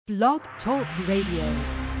Blog Talk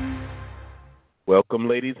Radio. Welcome,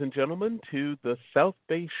 ladies and gentlemen, to the South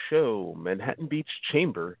Bay Show, Manhattan Beach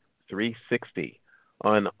Chamber 360,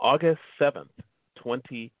 on August 7th,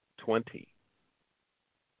 2020.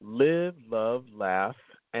 Live, love, laugh,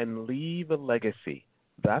 and leave a legacy.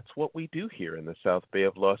 That's what we do here in the South Bay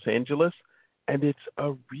of Los Angeles, and it's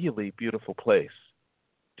a really beautiful place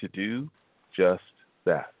to do just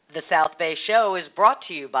that. The South Bay Show is brought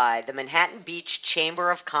to you by the Manhattan Beach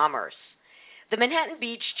Chamber of Commerce. The Manhattan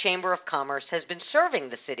Beach Chamber of Commerce has been serving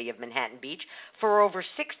the city of Manhattan Beach for over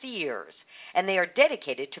 60 years, and they are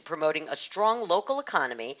dedicated to promoting a strong local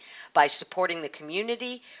economy by supporting the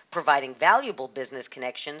community, providing valuable business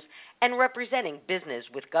connections, and representing business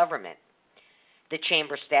with government. The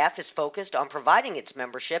Chamber staff is focused on providing its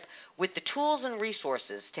membership with the tools and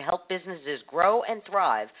resources to help businesses grow and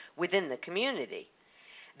thrive within the community.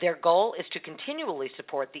 Their goal is to continually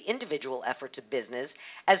support the individual efforts of business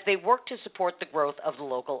as they work to support the growth of the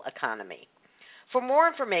local economy. For more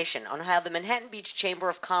information on how the Manhattan Beach Chamber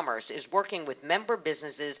of Commerce is working with member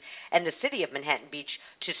businesses and the city of Manhattan Beach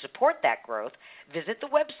to support that growth, visit the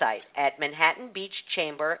website at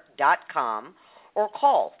manhattanbeachchamber.com or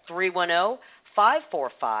call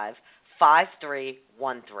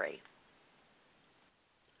 310-545-5313.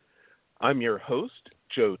 I'm your host,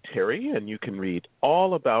 Joe Terry, and you can read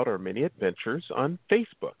all about our many adventures on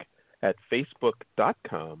Facebook at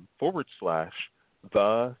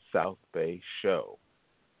facebook.com/The South Bay Show.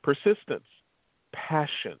 Persistence,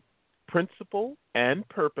 passion, principle, and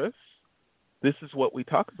purpose. This is what we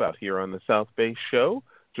talk about here on the South Bay Show.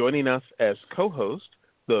 Joining us as co-host,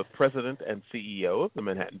 the president and CEO of the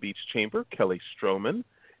Manhattan Beach Chamber, Kelly Stroman,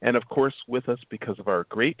 and of course with us because of our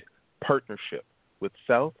great partnership with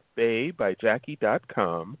South Bay by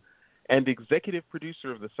Jackie.com and executive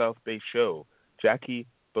producer of the South Bay Show, Jackie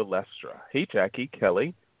Balestra. Hey, Jackie,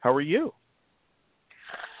 Kelly, how are you?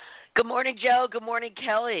 Good morning, Joe. Good morning,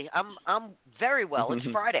 Kelly. I'm very well. It's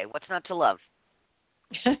Friday. What's not to love?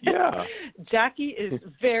 Yeah. Jackie is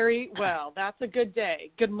very well. That's a good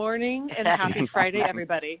day. Good morning and happy Friday,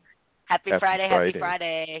 everybody. Happy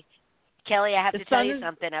Friday. Kelly, I have to tell you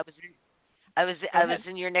something. I was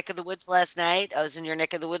in your neck of the woods last night.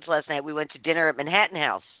 We went to dinner at Manhattan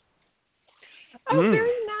House. Oh,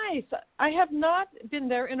 very nice. I have not been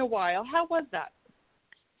there in a while. How was that?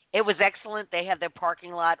 It was excellent. They have their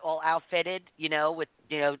parking lot all outfitted, with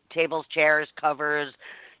tables, chairs, covers,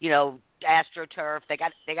 AstroTurf. They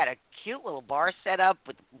got a cute little bar set up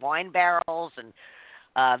with wine barrels and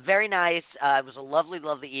very nice. It was a lovely,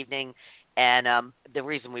 lovely evening. And the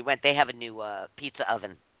reason we went, they have a new pizza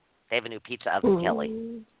oven. Kelly.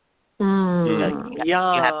 You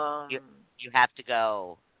have to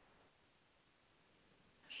go.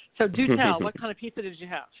 So do tell, what kind of pizza did you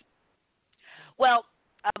have? Well,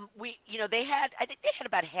 they had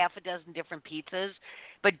about half a dozen different pizzas,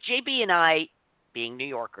 but JB and I, being New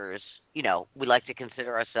Yorkers, we like to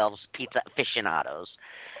consider ourselves pizza aficionados.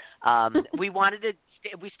 We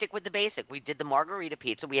stick with the basic. We did the margarita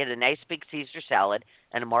pizza. We had a nice big Caesar salad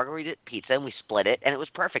and a margarita pizza, and we split it, and it was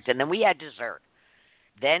perfect. And then we had dessert.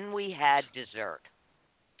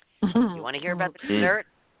 You want to hear about the dessert?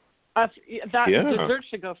 Dessert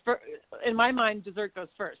should go first. In my mind, dessert goes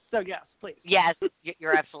first. So, yes, please. Yes,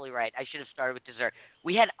 you're absolutely right. I should have started with dessert.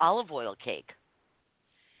 We had olive oil cake.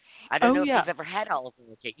 I don't know if you've ever had olive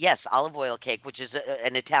oil cake. Yes, olive oil cake, which is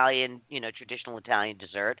an Italian, traditional Italian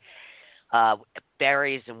dessert.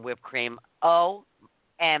 Berries and whipped cream. OMG.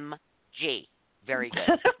 Very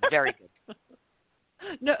good. Very good.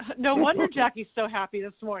 No wonder Jackie's so happy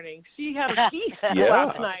this morning. She had a feast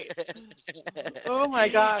last night. Oh, my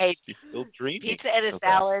gosh. Hey, she's still dreaming. Pizza and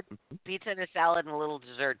a salad and a little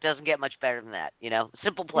dessert doesn't get much better than that,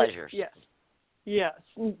 Simple pleasures. Yes.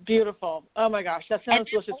 Beautiful. Oh, my gosh. That sounds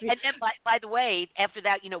delicious. And then, by the way, after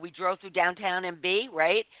that, we drove through downtown MB,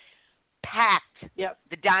 right? Packed. Yep.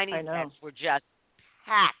 The dining sets were just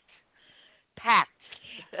packed.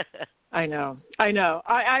 I know.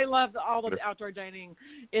 I love all of the outdoor dining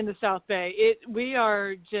in the South Bay. We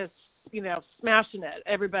are just, smashing it,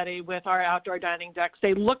 everybody, with our outdoor dining decks.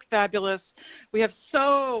 They look fabulous. We have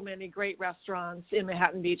so many great restaurants in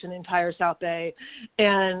Manhattan Beach and the entire South Bay.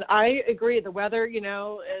 And I agree. The weather,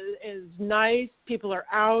 is nice. People are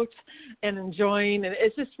out and enjoying. And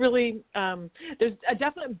it's just really, there's a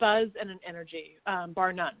definite buzz and an energy,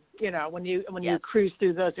 bar none, when you cruise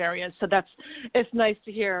through those areas. So it's nice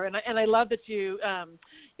to hear. And I love that you,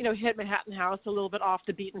 hit Manhattan House a little bit off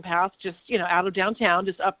the beaten path, just, out of downtown,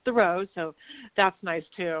 just up the road. So that's nice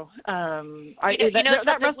too.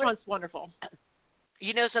 That restaurant's wonderful.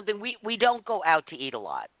 You know something? We don't go out to eat a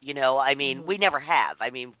lot. I mean, we never have. I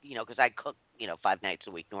mean, because I cook, 5 nights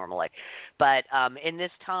a week normally. But in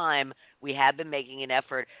this time, we have been making an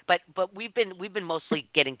effort. But we've been mostly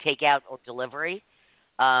getting takeout or delivery.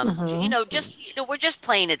 We're just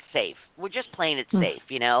playing it safe. We're just playing it safe.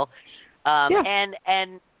 And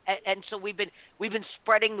so we've been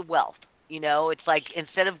spreading the wealth. It's like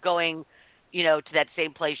instead of going, to that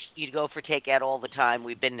same place you'd go for takeout all the time,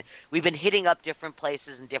 we've been hitting up different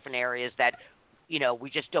places in different areas that we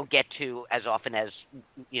just don't get to as often as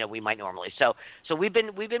we might normally. So we've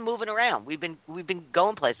been moving around. We've been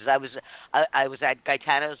going places. I was at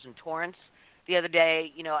Gaetano's in Torrance the other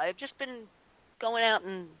day. I've just been going out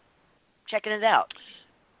and checking it out.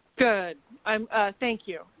 Good. Thank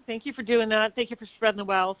you. Thank you for doing that. Thank you for spreading the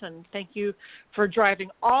wealth, and thank you for driving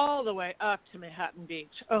all the way up to Manhattan Beach.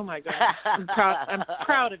 Oh my goodness, I'm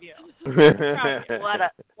proud of you.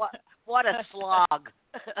 What a slog.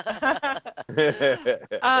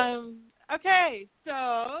 Okay, so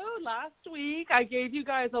last week I gave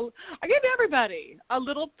everybody a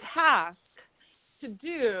little task to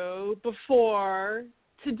do before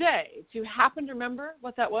today. Do you happen to remember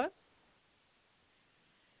what that was?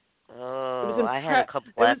 Oh, I had a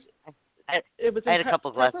couple glasses. I had a couple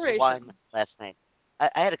glasses of wine last night. I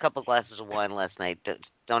had a couple glasses of wine last night.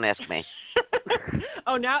 Don't ask me.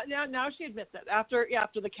 Oh, now she admits it. After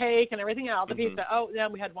the cake and everything else, the pizza. Oh, yeah,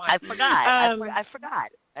 we had wine. I forgot.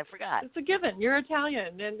 I forgot. It's a given. You're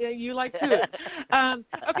Italian and you like food.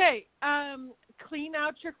 Okay. Clean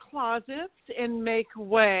out your closets and make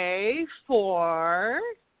way for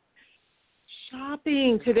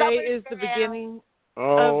shopping. Today is the beginning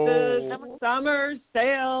of the summer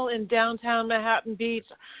sale in downtown Manhattan Beach.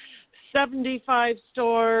 75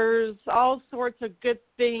 stores, all sorts of good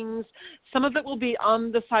things. Some of it will be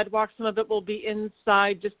on the sidewalk, some of it will be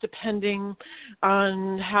inside, just depending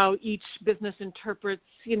on how each business interprets,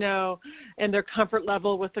 and their comfort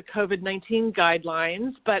level with the COVID-19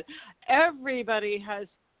 guidelines. But everybody has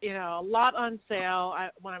a lot on sale.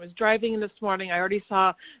 When I was driving in this morning, I already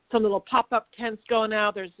saw some little pop-up tents going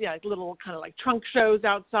out. There's little kind of like trunk shows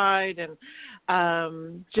outside. And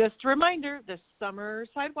just a reminder, the summer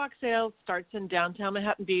sidewalk sale starts in downtown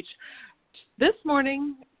Manhattan Beach this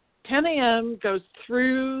morning, 10 a.m., goes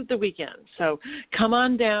through the weekend. So come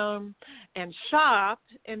on down and shop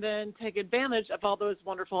and then take advantage of all those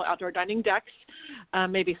wonderful outdoor dining decks.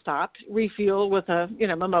 Maybe stop, refuel with a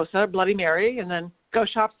mimosa, Bloody Mary, and then go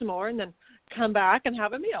shop some more and then come back and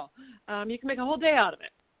have a meal. You can make a whole day out of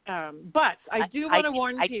it. But I do want to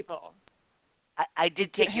warn people. I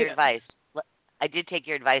did take your advice. I did take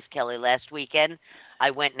your advice, Kelly. Last weekend, I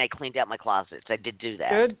went and I cleaned out my closets. I did do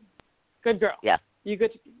that. Good girl. Yeah. You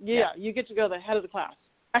get to go the head of the class.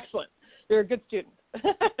 Excellent. You're a good student.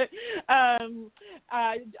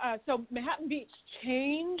 So Manhattan Beach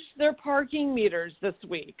changed their parking meters this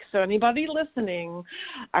week. So anybody listening,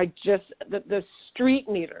 the street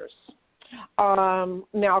meters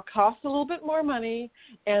now cost a little bit more money,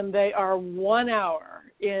 and they are 1 hour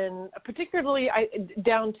in particularly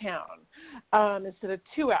downtown instead of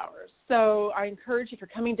 2 hours. So I encourage you, if you're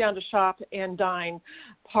coming down to shop and dine,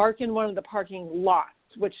 park in one of the parking lots,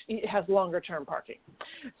 which has longer-term parking.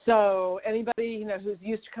 So anybody who's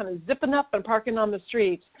used to kind of zipping up and parking on the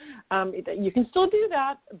street, you can still do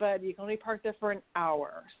that, but you can only park there for an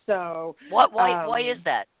hour. So why is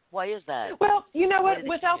that? Why is that? Well, you know what?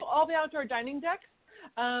 Without all the outdoor dining decks,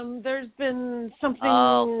 there's been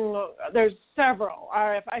something. There's several.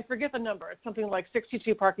 I forget the number. It's something like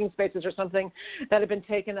 62 parking spaces or something that have been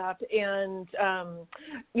taken up, and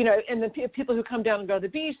and the people who come down and go to the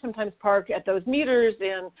beach sometimes park at those meters,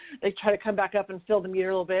 and they try to come back up and fill the meter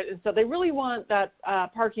a little bit, and so they really want that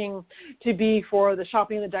parking to be for the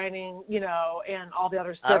shopping and the dining, and all the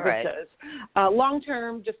other services. Right. Long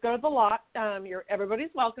term, just go to the lot.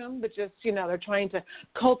 Everybody's welcome, but just they're trying to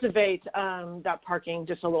cultivate that parking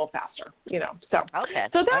just a little faster, So okay.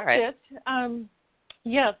 So that's right. it.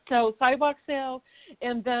 So sidewalk sale,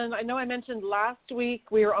 and then I know I mentioned last week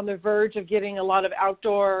we were on the verge of getting a lot of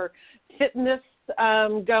outdoor fitness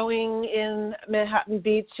going in Manhattan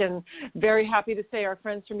Beach, and very happy to say our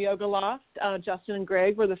friends from Yoga Loft, Justin and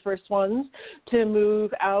Greg, were the first ones to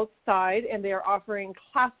move outside, and they are offering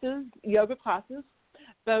yoga classes,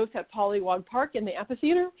 both at Pollywog Park in the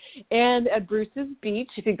amphitheater and at Bruce's Beach.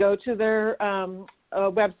 If you go to their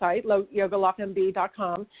website,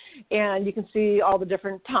 yogaloftmb.com, and you can see all the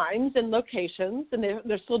different times and locations, and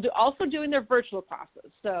they're still also doing their virtual classes.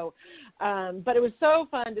 So, but it was so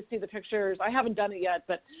fun to see the pictures. I haven't done it yet,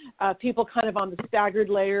 but people kind of on the staggered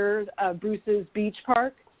layer of Bruce's Beach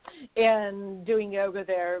Park. and doing yoga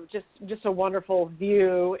there. Just a wonderful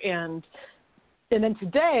view. And then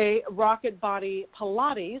today, Rocket Body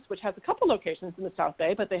Pilates, which has a couple locations in the South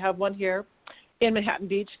Bay, but they have one here in Manhattan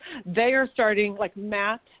Beach. They are starting like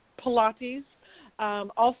mat Pilates,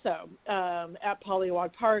 also at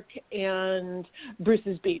Pollywog Park and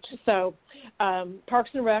Bruce's Beach. So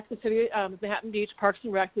Parks and Rec, the city of Manhattan Beach, Parks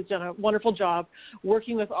and Rec has done a wonderful job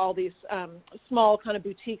working with all these small kind of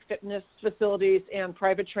boutique fitness facilities and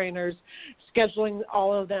private trainers, scheduling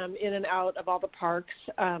all of them in and out of all the parks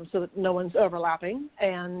so that no one's overlapping.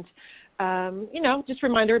 And just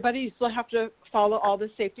remind everybody you still have to follow all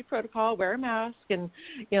the safety protocol, wear a mask, and,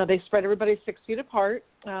 they spread everybody 6 feet apart,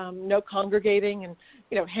 no congregating and,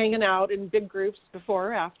 hanging out in big groups before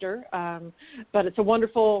or after. But it's a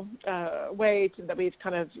wonderful way that we've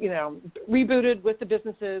kind of, rebooted with the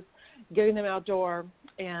businesses, getting them outdoor.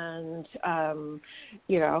 And, the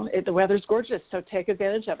weather's gorgeous, so take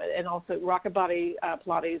advantage of it. And also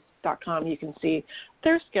rocketbodypilates.com, you can see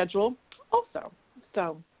their schedule also.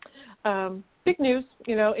 So big news,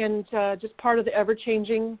 and just part of the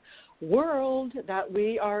ever-changing world that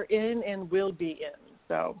we are in and will be in.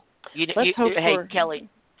 So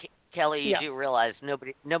Kelly, you do realize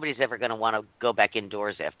nobody's ever going to want to go back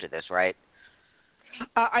indoors after this, right?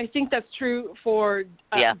 I think that's true for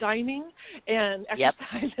dining and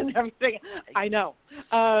exercise and everything. I know.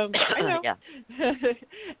 I know.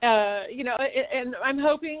 And I'm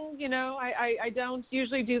hoping, I don't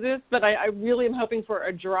usually do this, but I really am hoping for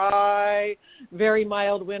a dry, very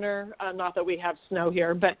mild winter. Not that we have snow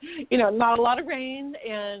here, but, not a lot of rain,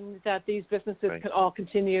 and that these businesses can all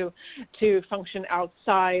continue to function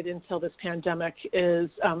outside until this pandemic is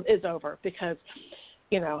over, because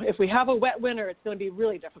if we have a wet winter, it's going to be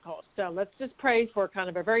really difficult. So let's just pray for kind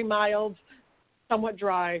of a very mild, somewhat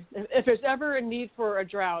dry. If there's ever a need for a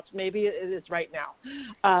drought, maybe it is right now,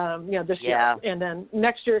 this year. And then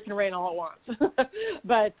next year it can rain all at once.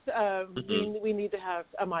 But we need to have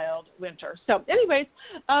a mild winter. So anyways,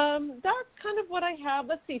 that's kind of what I have.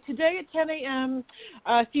 Let's see. Today at 10 a.m.,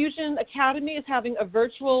 Fusion Academy is having a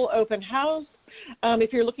virtual open house.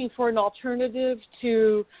 If you're looking for an alternative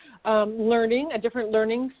to learning, a different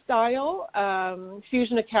learning style,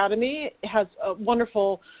 Fusion Academy has a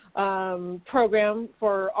wonderful program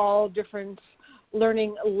for all different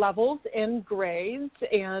learning levels and grades,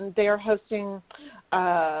 and they are hosting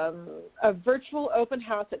a virtual open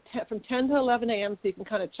house from 10 to 11 a.m., so you can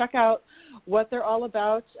kind of check out what they're all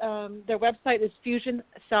about. Their website is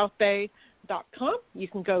fusionsouthbay.com. You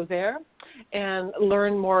can go there and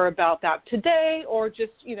learn more about that today, or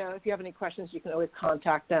just, if you have any questions, you can always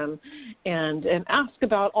contact them and ask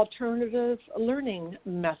about alternative learning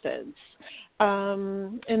methods.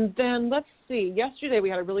 And then let's see, yesterday we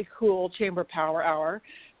had a really cool Chamber Power Hour,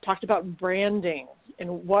 talked about branding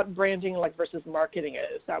and what branding versus marketing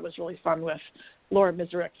is. That was really fun with Laura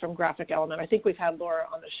Miserick from Graphic Element. I think we've had Laura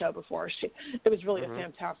on the show before. It was really a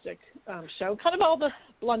fantastic show, kind of all the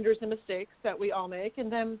blunders and mistakes that we all make.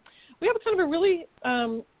 And then we have kind of a really,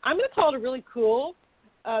 I'm going to call it a really cool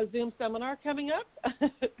Zoom seminar coming up.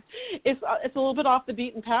 It's a little bit off the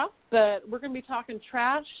beaten path, but we're going to be talking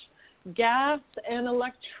trash, gas, and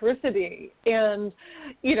electricity. And,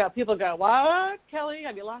 people go, what, Kelly,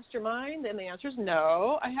 have you lost your mind? And the answer is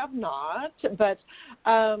no, I have not. But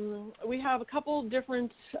we have a couple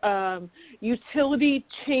different utility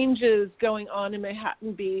changes going on in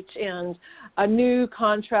Manhattan Beach, and a new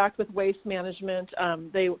contract with Waste Management.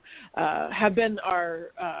 They have been our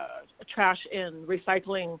trash and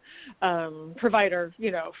recycling provider,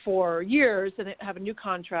 for years, and they have a new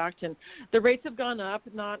contract, and the rates have gone up,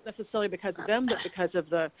 not necessarily because of them, but because of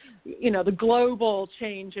the global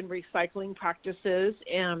change in recycling practices.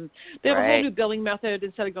 And they have a whole new billing method.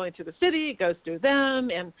 Instead of going through the city, it goes through them,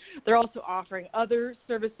 and they're also offering other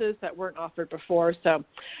services that weren't offered before. So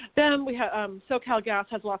then we have SoCal Gas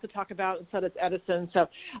has a lot to talk about, and so does Edison. So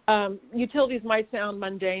utilities might sound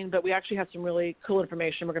mundane, but we actually have some really cool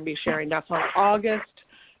information we're going to be sharing. That's on August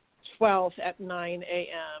 12th at 9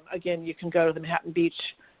 a.m. Again, you can go to the Manhattan Beach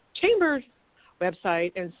Chamber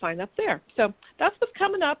website and sign up there. So that's what's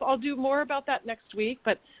coming up. I'll do more about that next week,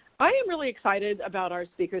 but I am really excited about our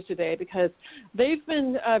speakers today because they've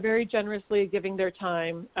been very generously giving their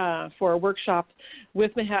time for a workshop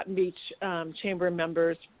with Manhattan Beach Chamber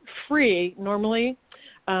members free. Normally,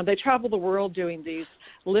 they travel the world doing these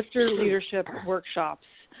lifter leadership workshops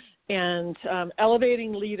and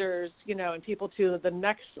elevating leaders, and people to the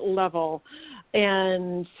next level.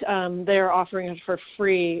 And they're offering it for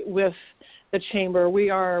free with the Chamber.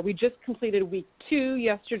 We just completed week 2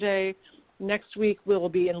 yesterday Next week we'll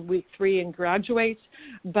be in week 3 and graduate.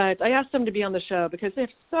 But I asked them to be on the show because they have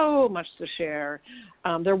so much to share.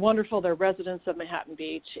 They're wonderful. They're residents of Manhattan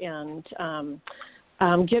Beach. And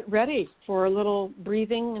get ready for a little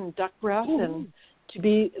breathing and duck breath and to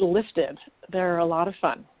be lifted. They're a lot of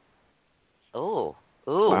fun. Wow.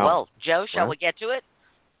 Well, Joe, shall we get to it?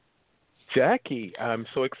 Jackie, I'm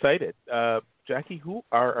so excited. Jackie, who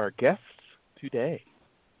are our guests today?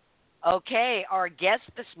 Okay, our guests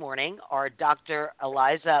this morning are Dr.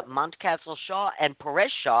 Eliza Mountcastle-Shah and Paresh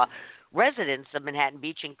Shah, residents of Manhattan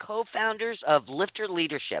Beach and co-founders of Lifter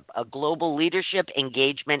Leadership, a global leadership,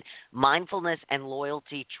 engagement, mindfulness, and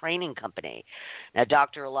loyalty training company. Now,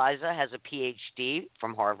 Dr. Eliza has a PhD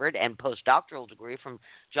from Harvard and postdoctoral degree from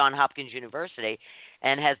Johns Hopkins University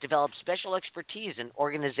and has developed special expertise in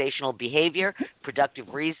organizational behavior,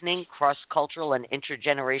 productive reasoning, cross-cultural and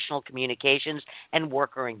intergenerational communications, and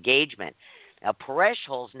worker engagement. Now, Paresh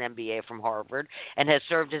holds an MBA from Harvard and has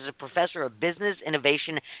served as a professor of business,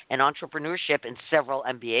 innovation, and entrepreneurship in several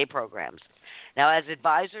MBA programs. Now, as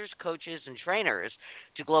advisors, coaches, and trainers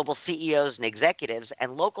to global CEOs and executives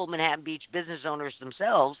and local Manhattan Beach business owners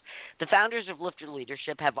themselves, the founders of Lifter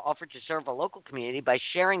Leadership have offered to serve a local community by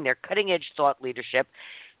sharing their cutting-edge thought leadership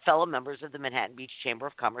fellow members of the Manhattan Beach Chamber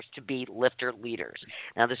of Commerce to be Lifter leaders.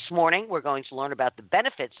 Now, this morning, we're going to learn about the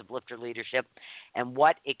benefits of Lifter leadership and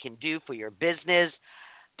what it can do for your business.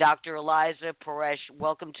 Dr. Eliza, Paresh,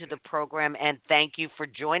 welcome to the program, and thank you for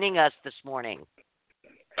joining us this morning.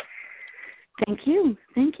 Thank you.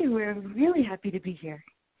 Thank you. We're really happy to be here.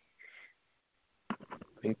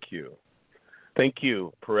 Thank you. Thank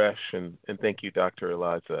you, Paresh, and thank you, Dr.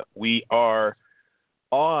 Eliza. We are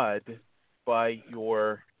awed by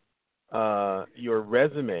your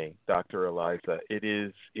resume, Dr. Eliza. It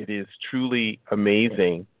is truly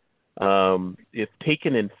amazing. If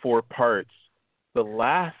taken in 4 parts, the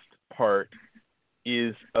last part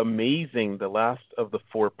is amazing. The last of the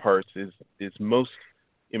 4 parts is most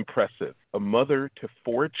impressive. A mother to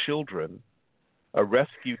 4 children, a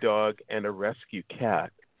rescue dog, and a rescue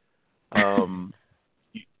cat.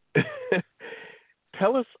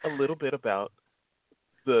 Tell us a little bit about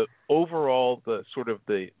the overall, the sort of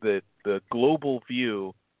the global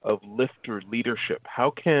view of Lifter leadership.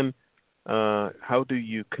 How do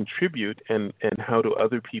you contribute, and how do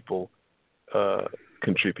other people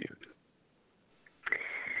contribute?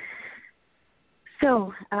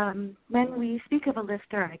 So when we speak of a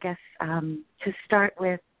lifter, I guess to start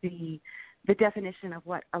with the definition of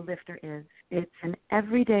what a lifter is, it's an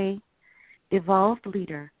everyday, evolved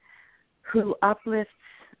leader who uplifts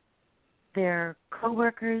their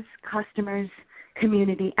coworkers, customers,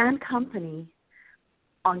 community, and company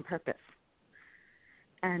on purpose.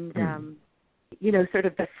 And, sort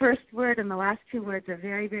of the first word and the last 2 words are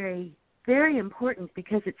very, very, very important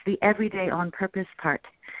because it's the everyday on purpose part.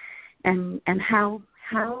 And how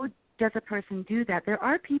does a person do that? There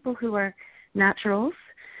are people who are naturals,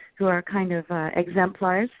 who are kind of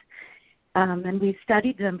exemplars, and we've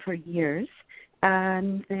studied them for years.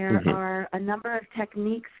 And there are a number of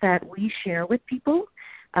techniques that we share with people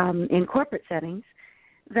in corporate settings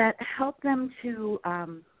that help them to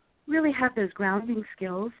really have those grounding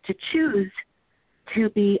skills to choose to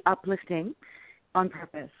be uplifting on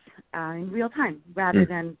purpose in real time rather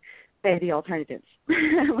than, say, the alternatives,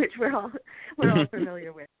 which we're all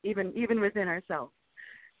familiar with, even within ourselves.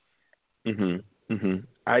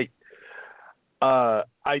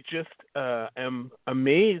 I just am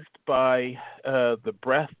amazed by the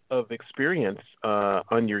breadth of experience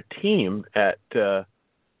on your team at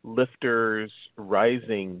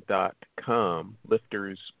liftersrising.com,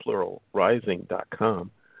 lifters, plural,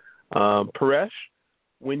 rising.com. Paresh,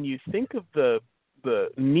 when you think of the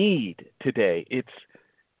need today,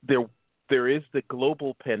 there is the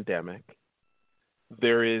global pandemic,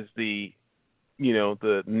 there is the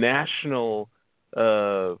national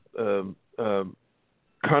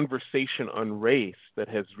conversation on race that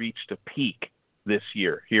has reached a peak this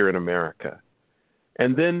year here in America.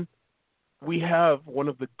 And then we have one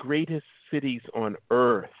of the greatest cities on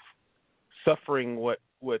earth suffering what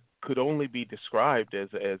could only be described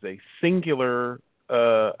as a singular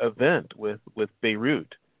event with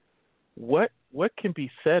Beirut. What can be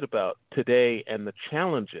said about today and the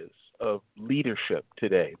challenges of leadership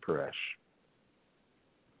today, Paresh?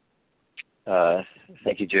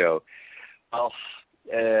 Thank you, Joe. Well,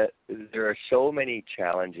 there are so many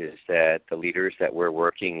challenges that the leaders that we're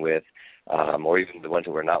working with, or even the ones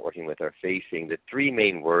that we're not working with, are facing. The 3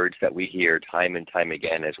 main words that we hear time and time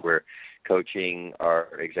again as we're coaching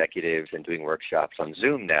our executives and doing workshops on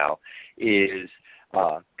Zoom now is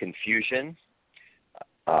confusion,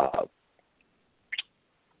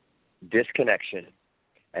 disconnection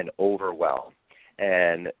and overwhelm.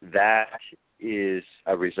 And that is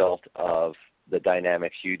a result of the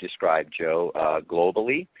dynamics you described, Joe,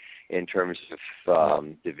 globally in terms of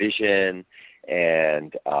division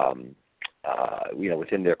and,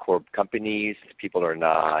 within their core companies, people are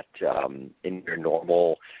not in their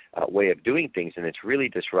normal way of doing things, and it's really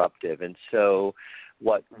disruptive. And so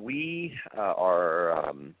what we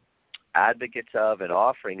are advocates of and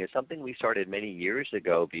offering is something we started many years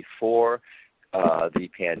ago before the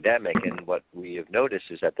pandemic. And what we have noticed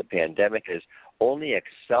is that the pandemic has only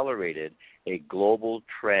accelerated a global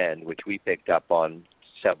trend, which we picked up on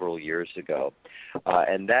several years ago.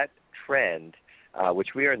 And that trend, which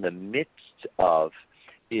we are in the midst of,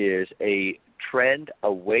 is a trend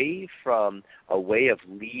away from a way of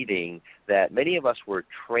leading that many of us were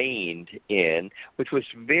trained in, which was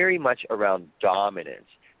very much around dominance,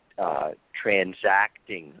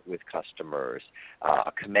 transacting with customers,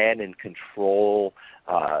 a command and control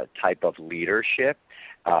type of leadership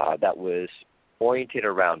that was oriented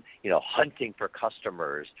around, hunting for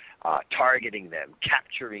customers, targeting them,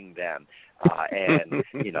 capturing them, and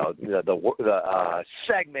the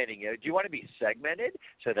segmenting. Do you want to be segmented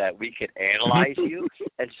so that we can analyze you?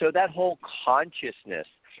 And so that whole consciousness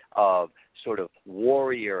of sort of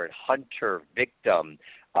warrior and hunter victim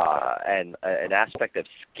and an aspect of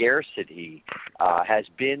scarcity has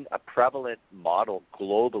been a prevalent model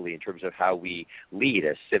globally in terms of how we lead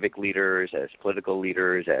as civic leaders, as political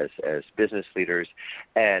leaders, as business leaders.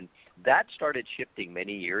 And that started shifting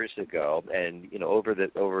many years ago, and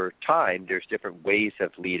over time, there's different ways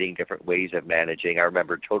of leading, different ways of managing. I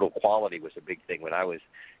remember total quality was a big thing when I was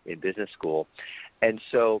in business school, and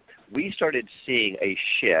so we started seeing a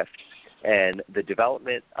shift and the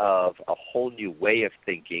development of a whole new way of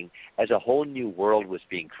thinking as a whole new world was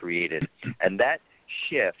being created, and that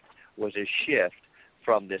shift was a shift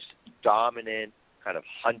from this dominant kind of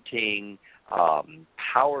hunting,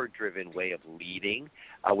 power-driven way of leading,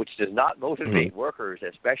 which does not motivate workers,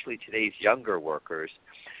 especially today's younger workers,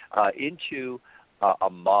 into a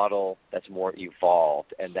model that's more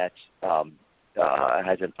evolved and that's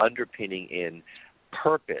has an underpinning in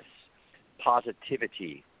purpose,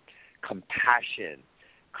 positivity, compassion,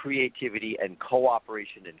 creativity, and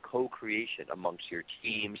cooperation and co-creation amongst your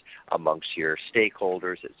teams, amongst your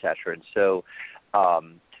stakeholders, et cetera. And so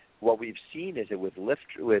what we've seen is that with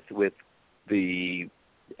the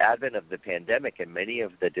advent of the pandemic and many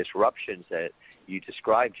of the disruptions that you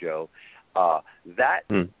described, Joe, that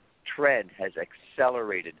trend has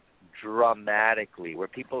accelerated dramatically, where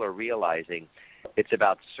people are realizing it's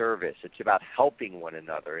about service, it's about helping one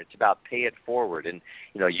another, it's about pay it forward. And,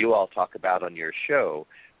 you all talk about on your show,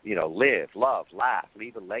 live, love, laugh,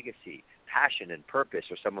 leave a legacy, passion and purpose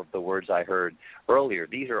are some of the words I heard earlier.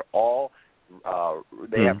 These are all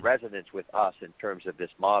they have resonance with us in terms of this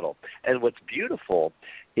model. And what's beautiful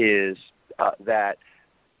is that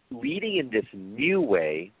leading in this new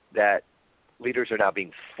way that leaders are now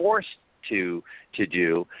being forced to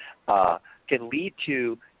do can lead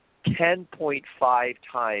to 10.5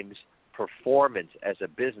 times performance as a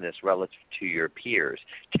business relative to your peers,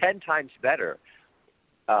 10 times better.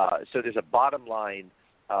 So there's a bottom line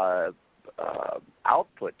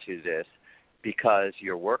output to this, because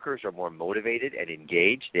your workers are more motivated and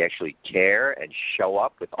engaged. They actually care and show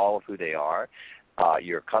up with all of who they are.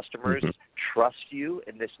 Your customers trust you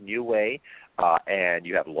in this new way, and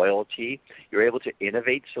you have loyalty. You're able to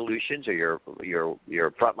innovate solutions, or your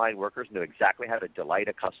frontline workers know exactly how to delight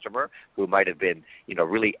a customer who might have been,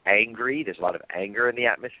 really angry. There's a lot of anger in the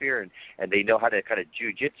atmosphere, and they know how to kind of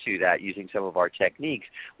jujitsu that using some of our techniques,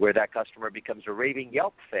 where that customer becomes a raving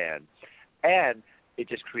Yelp fan. And it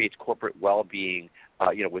just creates corporate well-being,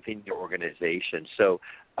 within your organization. So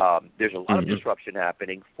there's a lot of disruption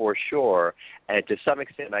happening for sure, and to some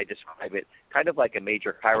extent, I describe it kind of like a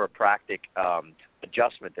major chiropractic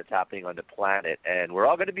adjustment that's happening on the planet. And we're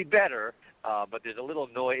all going to be better, but there's a little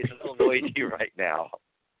noise, noisy right now.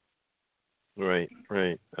 Right.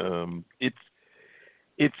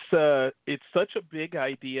 It's such a big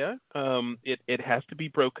idea. It has to be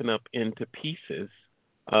broken up into pieces,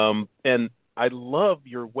 and I love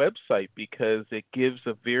your website because it gives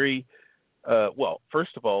a very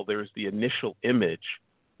first of all, there's the initial image,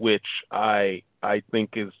 which I think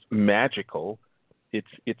is magical.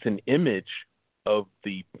 It's an image of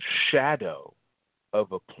the shadow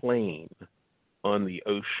of a plane on the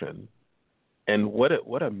ocean, and what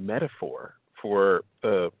a metaphor for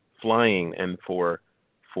flying and for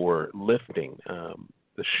lifting.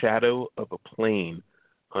 The shadow of a plane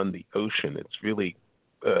on the ocean. It's really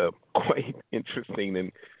quite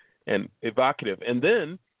interesting and evocative. And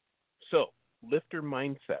then, so lifter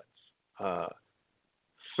mindsets.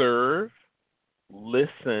 serve,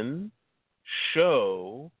 listen,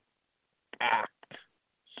 show, act.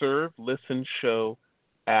 Serve, listen, show,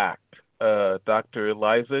 act. Dr.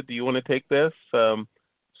 Eliza, do you want to take this?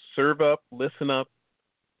 Serve up, listen up,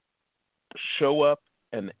 show up,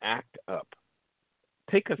 and act up.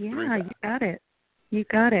 Take us through that. Yeah, you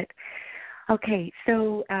got it. Okay,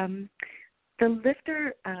 so the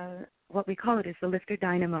lifter, what we call it is the lifter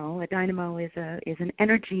dynamo. A dynamo is an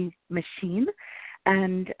energy machine,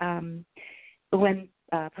 and when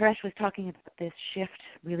Paresh was talking about this shift,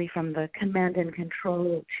 really from the command and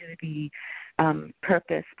control to the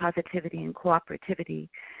purpose, positivity, and cooperativity.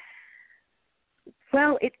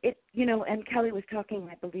 Well, it and Kelly was talking,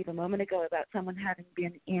 I believe, a moment ago about someone having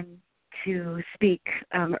been in to speak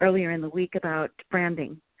earlier in the week about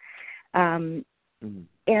branding. And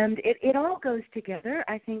it all goes together.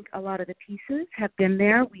 I think a lot of the pieces have been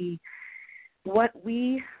there. What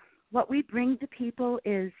we bring to people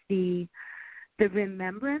is the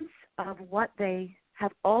remembrance of what they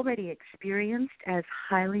have already experienced as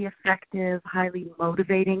highly effective, highly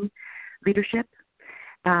motivating leadership.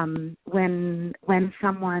 When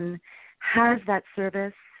someone has that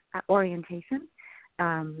service orientation,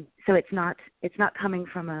 so it's not coming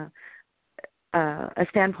from a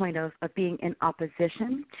standpoint of being in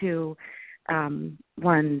opposition to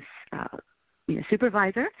one's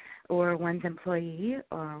supervisor or one's employee,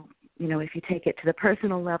 or if you take it to the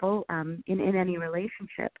personal level, in any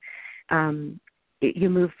relationship, you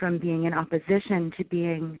move from being in opposition to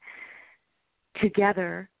being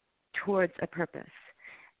together towards a purpose.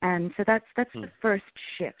 And so that's the first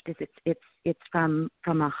shift. It's from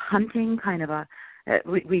a hunting kind of a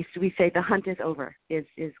we say the hunt is over is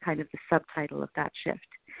kind of the subtitle of that shift.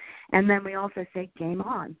 And then we also say game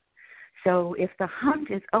on. So if the hunt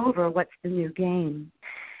is over, what's the new game?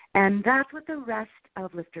 And that's what the rest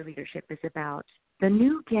of Lifter Leadership is about. The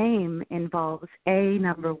new game involves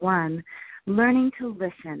number one, learning to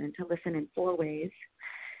listen, and to listen in 4 ways.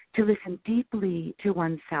 To listen deeply to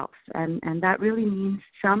oneself, and that really means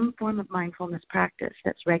some form of mindfulness practice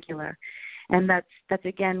that's regular, and that's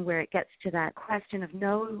again where it gets to that question of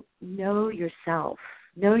know yourself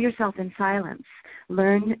in silence.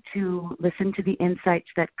 Learn to listen to the insights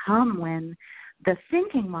that come when the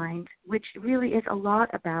thinking mind, which really is a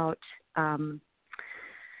lot about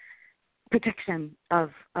protection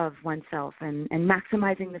of oneself and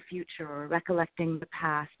maximizing the future, or recollecting the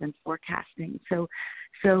past and forecasting. So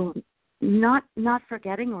not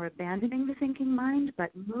forgetting or abandoning the thinking mind,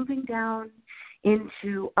 but moving down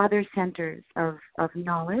into other centers of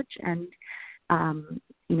knowledge and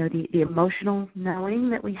the emotional knowing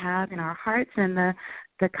that we have in our hearts, and the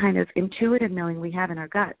kind of intuitive knowing we have in our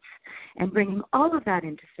guts, and bringing all of that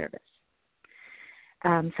into service.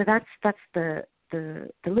 So that's the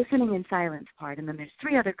listening in silence part. And then there's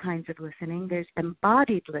 3 other kinds of listening. There's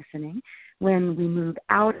embodied listening, when we move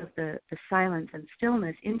out of the silence and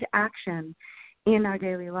stillness into action in our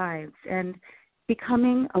daily lives, and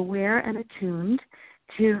becoming aware and attuned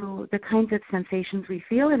to the kinds of sensations we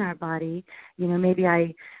feel in our body. Maybe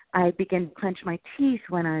I begin to clench my teeth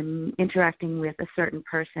when I'm interacting with a certain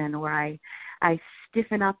person, or I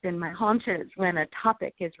stiffen up in my haunches when a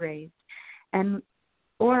topic is raised,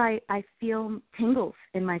 or I feel tingles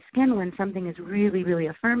in my skin when something is really, really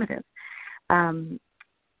affirmative.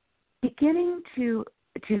 Beginning to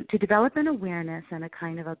develop an awareness and a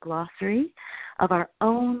kind of a glossary of our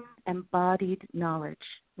own embodied knowledge,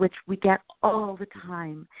 which we get all the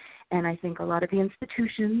time. And I think a lot of the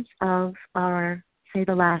institutions of our,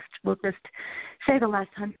 the last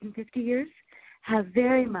 150 years have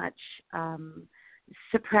very much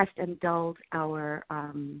suppressed and dulled our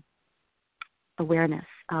awareness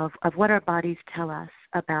of what our bodies tell us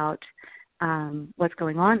about what's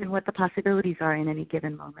going on and what the possibilities are in any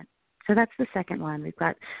given moment. So that's the second one. We've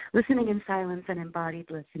got listening in silence and embodied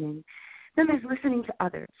listening. Then there's listening to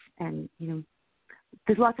others. And,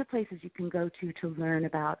 there's lots of places you can go to learn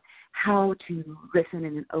about how to listen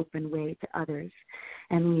in an open way to others.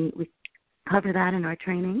 And we cover that in our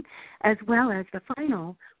training, as well as the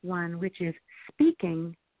final one, which is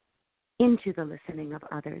speaking into the listening of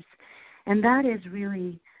others. And that is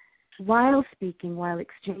really, while speaking, while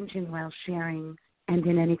exchanging, while sharing, and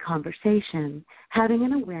in any conversation, having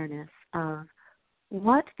an awareness of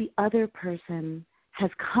what the other person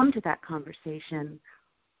has come to that conversation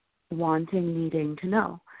wanting, needing to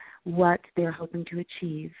know, what they're hoping to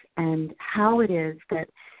achieve, and how it is that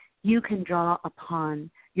you can draw upon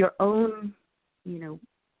your own,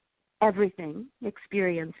 everything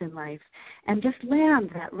experience in life, and just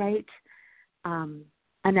land that right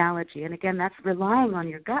analogy. And again, that's relying on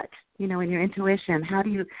your gut, and your intuition. How do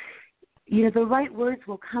the right words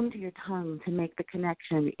will come to your tongue to make the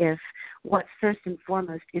connection if what's first and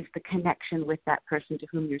foremost is the connection with that person to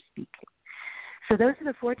whom you're speaking. So those are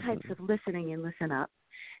the four types of listening and listen up.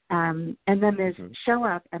 And then there's show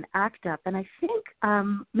up and act up. And I think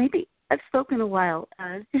maybe I've spoken a while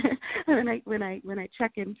when I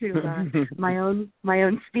check into my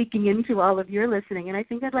own speaking into all of your listening. And I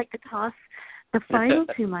think I'd like to toss the final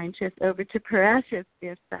two mind shifts over to Paresh,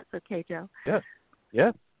 if that's okay, Joe.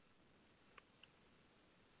 Yeah.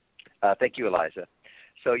 Thank you, Eliza.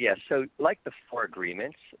 So like the four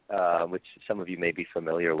agreements, which some of you may be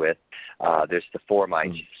familiar with, there's the four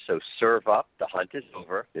mind shifts. So serve up, the hunt is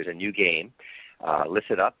over, there's a new game.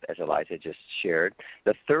 Listen up, as Eliza just shared.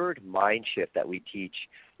 The third mind shift that we teach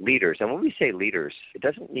leaders, and when we say leaders, it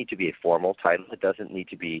doesn't need to be a formal title. It doesn't need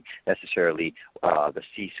to be necessarily the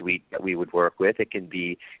C-suite that we would work with. It can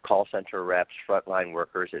be call center reps, frontline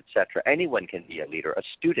workers, etc. Anyone can be a leader. A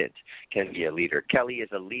student can be a leader. Kelly is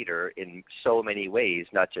a leader in so many ways,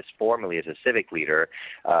 not just formally as a civic leader.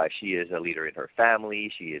 She is a leader in her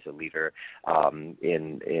family. She is a leader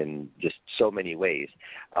in just so many ways.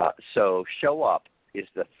 So show up is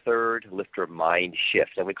the third lifter mind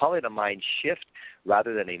shift. And we call it a mind shift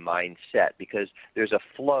rather than a mindset because there's a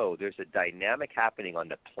flow, there's a dynamic happening on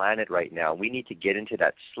the planet right now. We need to get into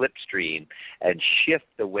that slipstream and shift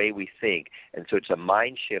the way we think. And so it's a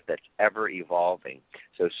mind shift that's ever evolving.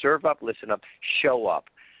 So serve up, listen up, show up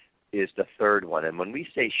is the third one. And when we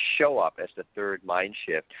say show up as the third mind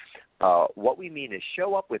shift, what we mean is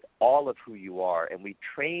show up with all of who you are. And we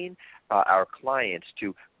train our clients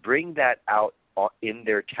to bring that out in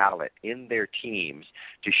their talent, in their teams,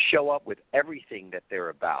 to show up with everything that they're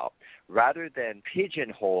about, rather than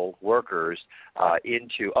pigeonhole workers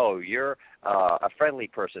into, oh, you're a friendly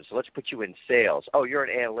person, so let's put you in sales. Oh, you're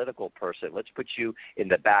an analytical person, let's put you in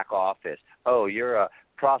the back office. Oh, you're a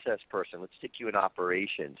process person, let's stick you in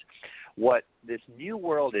operations. What this new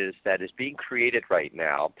world is that is being created right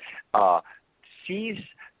now sees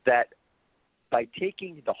that by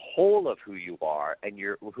taking the whole of who you are and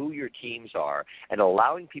who your teams are and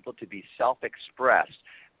allowing people to be self-expressed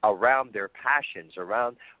around their passions,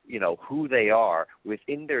 around who they are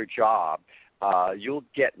within their job, you'll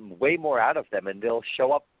get way more out of them, and they'll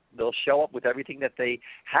show up with everything that they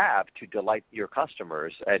have to delight your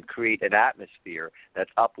customers and create an atmosphere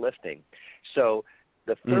that's uplifting. So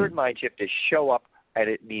the third mind shift is show up, and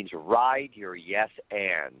it means ride your yes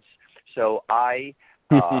ands. So I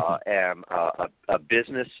am a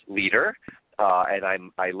business leader,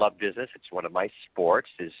 and I love business. It's one of my sports.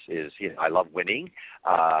 I love winning,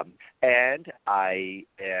 and I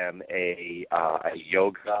am a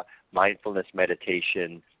yoga mindfulness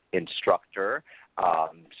meditation instructor.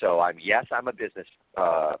 So I'm a business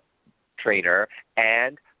trainer,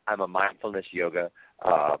 and I'm a mindfulness yoga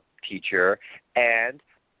teacher, and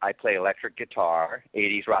I play electric guitar,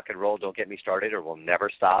 80s rock and roll. Don't get me started, or we'll never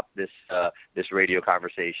stop this radio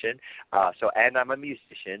conversation. And I'm a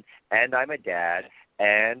musician, and I'm a dad,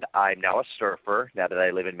 and I'm now a surfer now that I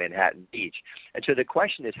live in Manhattan Beach. And so the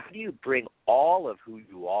question is, how do you bring all of who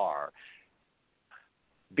you are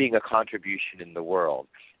being a contribution in the world?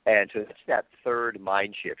 And so that's that third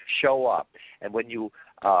mind shift. Show up, and when you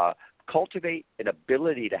cultivate an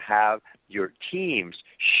ability to have your teams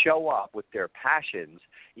show up with their passions,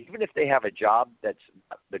 even if they have a job that's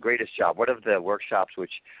the greatest job. One of the workshops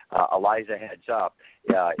which Eliza heads up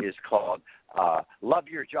is called Love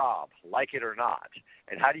Your Job, Like It or Not.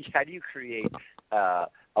 And how do you create a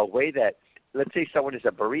way that, let's say someone is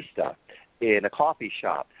a barista in a coffee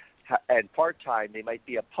shop, and part-time they might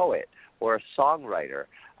be a poet or a songwriter.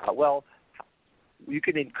 You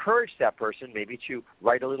can encourage that person maybe to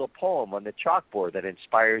write a little poem on the chalkboard that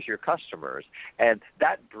inspires your customers, and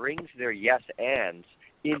that brings their yes ands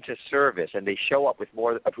into service, and they show up with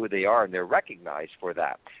more of who they are, and they're recognized for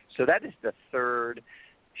that. So that is the third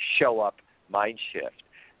show up mind shift.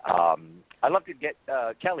 I'd love to get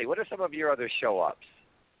Kelly, what are some of your other show ups?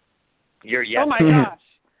 Your yes. Oh my gosh.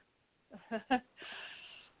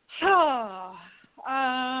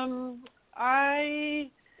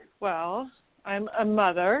 I'm a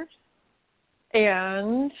mother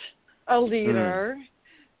and a leader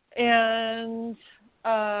and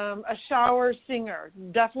a shower singer.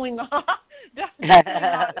 Definitely not.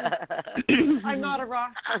 I'm not a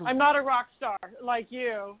rock star like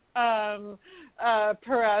you,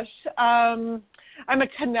 Paresh. I'm a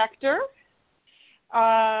connector.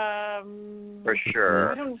 For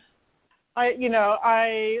sure. I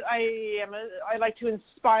like to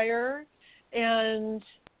inspire, and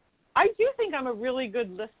I do think I'm a really good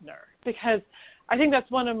listener, because I think that's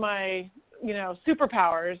one of my,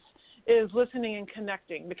 superpowers is listening and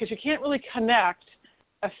connecting, because you can't really connect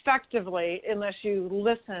effectively unless you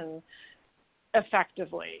listen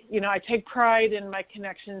effectively. I take pride in my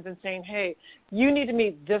connections and saying, hey, you need to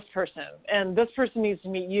meet this person, and this person needs to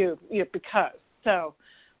meet you, because. So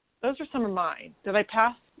those are some of mine. Did I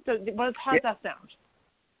pass? How does that sound?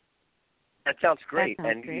 That sounds great.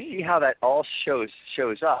 You see how that all shows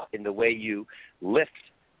up in the way you lift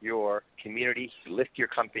your community, you lift your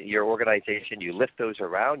company, your organization, you lift those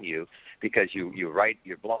around you, because you write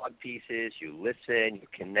your blog pieces, you listen, you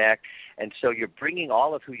connect, and so you're bringing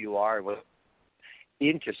all of who you are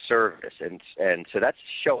into service, and so that's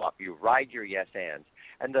show up. You ride your yes ands.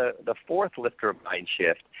 And the fourth lifter mind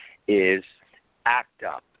shift is act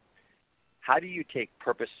up. How do you take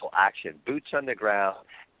purposeful action, boots on the ground,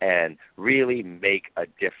 and really make a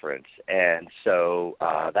difference? And so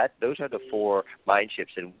those are the four mind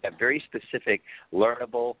shifts, and we have very specific,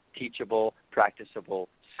 learnable, teachable, practicable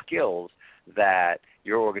skills that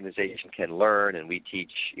your organization can learn. And we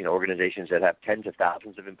teach organizations that have tens of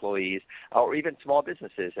thousands of employees, or even small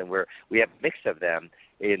businesses, and we have a mix of them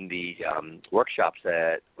in the workshops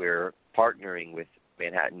that we're partnering with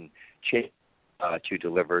Manhattan Chamber to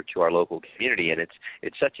deliver to our local community. And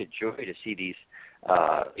it's such a joy to see these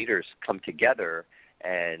leaders come together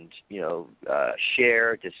and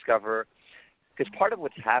share, discover, because part of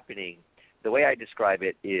what's happening, the way I describe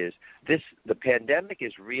it, is the pandemic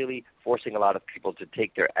is really forcing a lot of people to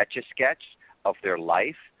take their Etch-a-Sketch of their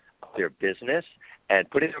life, of their business, and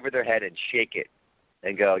put it over their head and shake it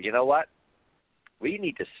and go, you know what? We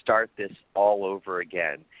need to start this all over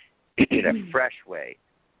again in a fresh way.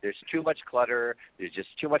 There's too much clutter. There's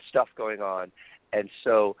just too much stuff going on. And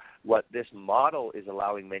so what this model is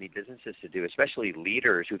allowing many businesses to do, especially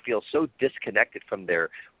leaders who feel so disconnected from their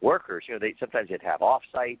workers, sometimes they'd have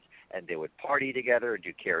offsites and they would party together and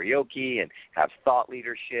do karaoke and have thought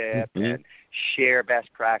leadership and share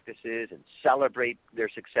best practices and celebrate their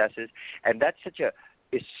successes. And that's such a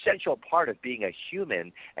essential part of being a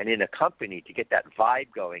human and in a company, to get that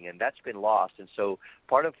vibe going, and that's been lost. And so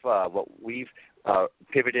part of what we've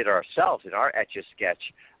pivoted ourselves in our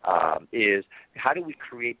Etch-a-Sketch is how do we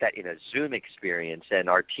create that in a Zoom experience? And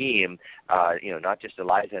our team, not just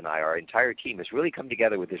Eliza and I, our entire team has really come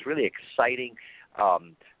together with this really exciting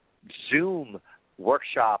Zoom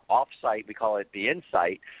workshop offsite. We call it the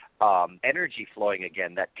Insight. Energy flowing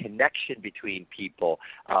again, that connection between people,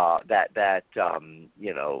 you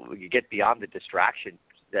get beyond the distraction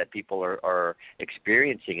that people are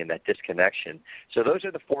experiencing in that disconnection. So those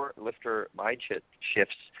are the four lifter mind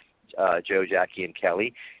shifts, Joe, Jackie, and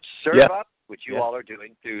Kelly. Serve up, which you all are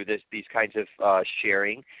doing through these kinds of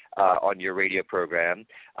sharing on your radio program.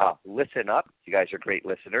 Listen up. You guys are great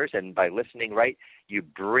listeners, and by listening right, you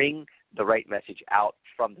bring the right message out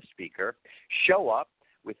from the speaker. Show up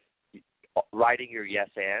with writing your yes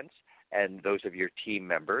ands and those of your team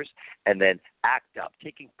members, and then act up,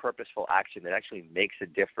 taking purposeful action that actually makes a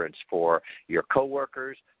difference for your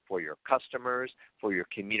coworkers, for your customers, for your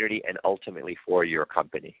community, and ultimately for your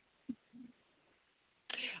company.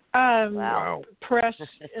 Wow. Paresh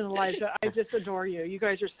and Eliza, I just adore you. You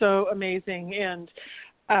guys are so amazing, and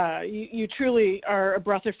you truly are a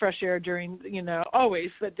breath of fresh air during,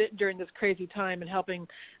 always, but during this crazy time, and helping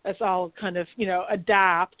us all kind of,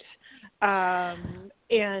 adapt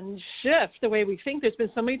and shift the way we think. There's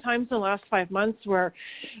been so many times in the last 5 months where,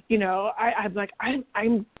 I'm like, I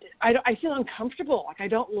feel uncomfortable. Like I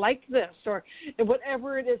don't like this, or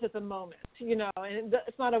whatever it is at the moment, and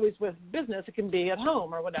it's not always with business. It can be at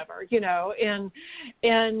home or whatever, and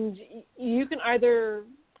you can either,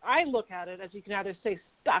 I look at it as you can either stay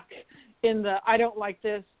stuck in the, I don't like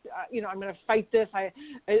this, I'm going to fight this,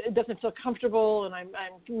 it doesn't feel comfortable, and I'm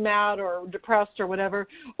mad or depressed or whatever,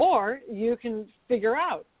 or you can figure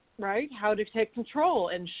out, right, how to take control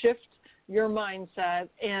and shift your mindset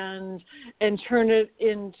and turn it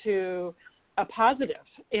into a positive.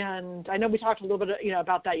 And I know we talked a little bit,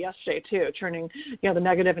 about that yesterday too, turning, the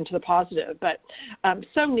negative into the positive, but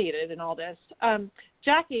so needed in all this.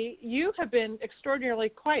 Jackie, you have been extraordinarily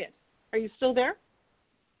quiet. Are you still there?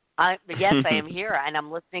 Yes, I am here, and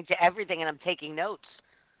I'm listening to everything, and I'm taking notes.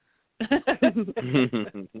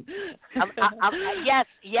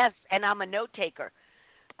 Yes, and I'm a note taker.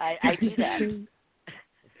 I do that.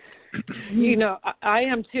 I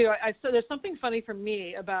am too. So there's something funny for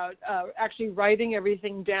me about actually writing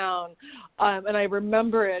everything down, and I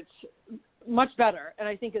remember it much better, and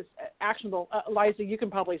I think it's actionable. Eliza, you can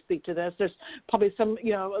probably speak to this. There's probably some,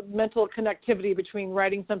 mental connectivity between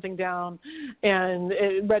writing something down and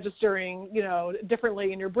it registering,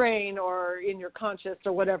 differently in your brain or in your conscious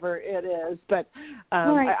or whatever it is. But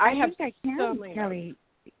I have think I can, so many Kelly.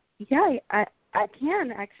 Yeah, I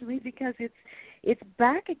can actually, because it's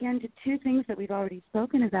back again to two things that we've already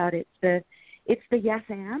spoken about. It's the yes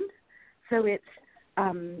and, so it's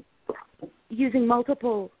using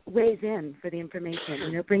multiple ways in for the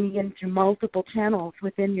information, bringing in through multiple channels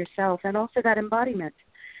within yourself, and also that embodiment,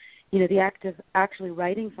 the act of actually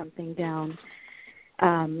writing something down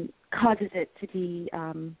causes it to be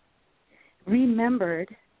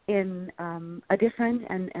remembered in a different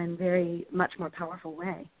and very much more powerful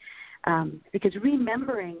way. Because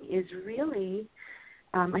remembering is really,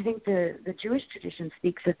 I think the Jewish tradition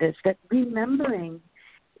speaks of this, that remembering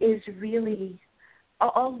is really,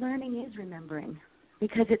 all learning is remembering,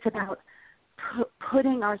 because it's about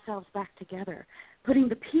putting ourselves back together, putting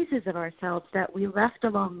the pieces of ourselves that we left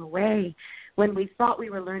along the way when we thought we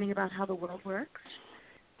were learning about how the world works,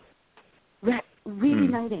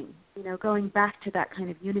 reuniting, going back to that kind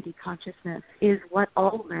of unity consciousness is what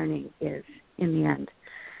all learning is in the end.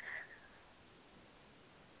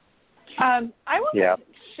 I want to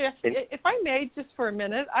shift, if I may, just for a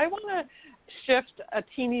minute, I want to shift a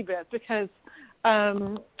teeny bit because,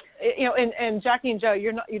 and Jackie and Joe,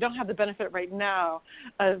 you don't have the benefit right now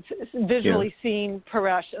of visually seeing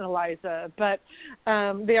Paresh and Eliza, but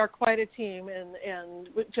they are quite a team and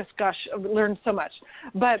just, gosh, I've learned so much.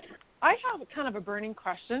 But I have kind of a burning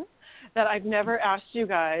question that I've never asked you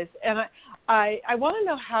guys, and I want to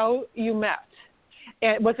know how you met.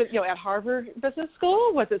 And was it at Harvard Business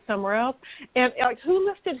School? Was it somewhere else? And who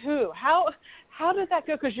lifted who? How did that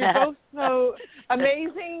go? Because you're both so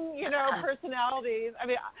amazing, personalities. I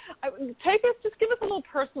mean, just give us a little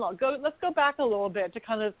personal. Let's go back a little bit to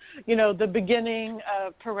kind of the beginning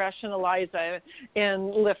of Paresh and Eliza and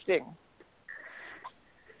lifting.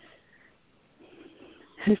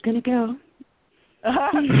 Who's gonna go?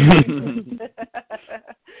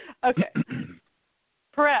 Okay.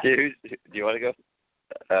 Paresh. Do you want to go?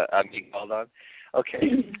 I'm being called on.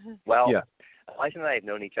 Okay. Well, Eliza and I have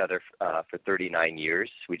known each other for 39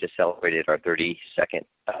 years. We just celebrated our 32nd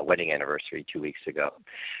wedding anniversary 2 weeks ago.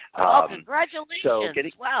 Congratulations! So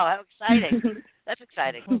wow, how exciting! That's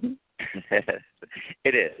exciting.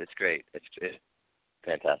 It is. It's great. It's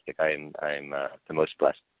fantastic. I'm the most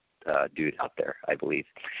blessed dude out there, I believe.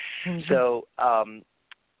 Mm-hmm. So,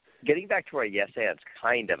 getting back to our yes ands,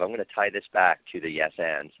 I'm going to tie this back to the yes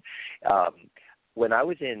ands. When I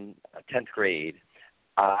was in 10th grade,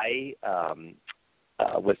 I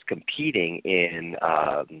was competing in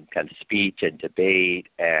kind of speech and debate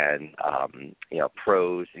and,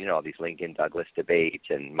 prose, all these Lincoln Douglas debates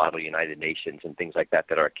and Model United Nations and things like that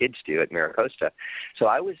our kids do at Maricosta. So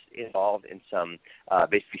I was involved in some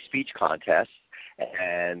basically speech contests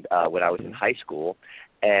and when I was in high school.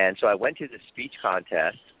 And so I went to the speech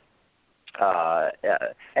contest.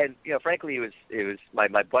 And frankly, it was my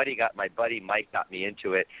buddy Mike got me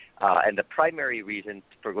into it, and the primary reason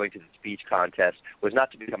for going to the speech contest was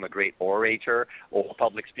not to become a great orator or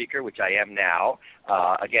public speaker, which I am now.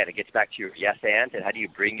 Again, it gets back to your yes and how do you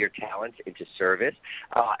bring your talents into service.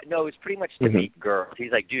 No, it's pretty much to meet girls.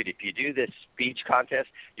 He's like, dude, if you do this speech contest,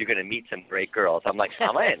 you're going to meet some great girls. I'm like,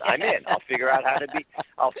 I'm in. I'll figure out how to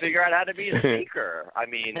be a speaker. I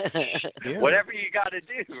mean, whatever you got to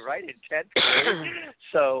do, right? In 10th grade.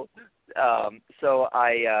 So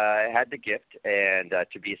I had the gift and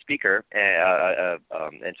to be a speaker,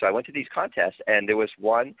 and so I went to these contests, and there was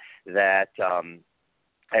one that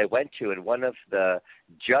I went to, and one of the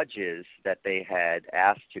judges that they had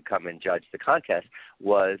asked to come and judge the contest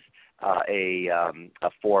was a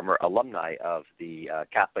former alumni of the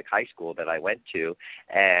Catholic high school that I went to,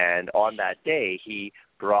 and on that day he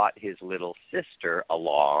brought his little sister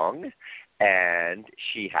along, and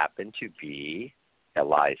she happened to be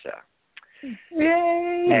Eliza.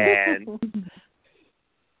 Yay!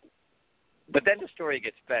 But then the story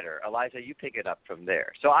gets better. Eliza, you pick it up from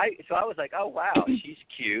there. So I was like, oh, wow, she's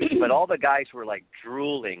cute. But all the guys were, like,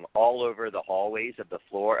 drooling all over the hallways of the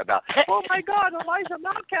floor about, oh, my God, Eliza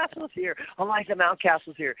Mountcastle's here. Eliza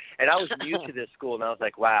Mountcastle's here. And I was new to this school, and I was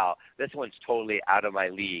like, wow, this one's totally out of my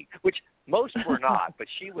league, which most were not. But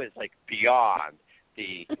she was, like, beyond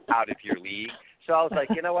the out of your league. So I was like,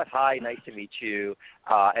 you know what, hi, nice to meet you.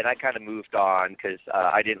 And I kind of moved on because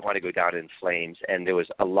I didn't want to go down in flames. And there was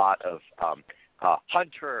a lot of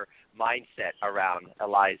hunter mindset around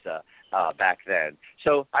Eliza back then.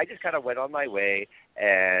 So I just kind of went on my way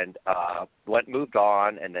and moved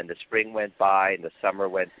on. And then the spring went by and the summer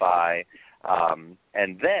went by. And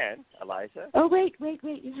then, Eliza. Oh, wait.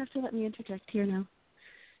 You have to let me interject here now.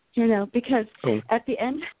 Because at the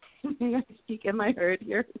end, may I speak? Am I heard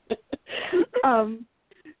here?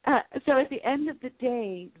 So at the end of the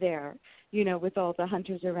day there, with all the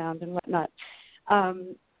hunters around and whatnot,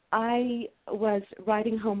 I was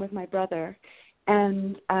riding home with my brother,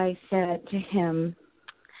 and I said to him,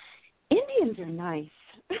 Indians are nice.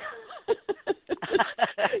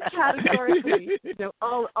 Categorically,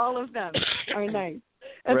 all of them are nice.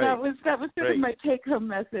 And right. that was sort of my take-home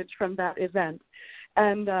message from that event.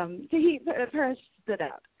 And Paresh stood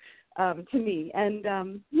out to me. And,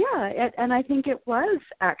 and I think it was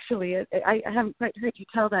actually, I haven't quite heard you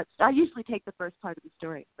tell that. I usually take the first part of the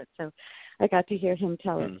story, but so I got to hear him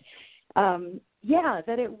tell it.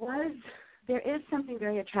 That it was, there is something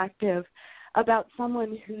very attractive about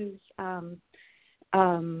someone who's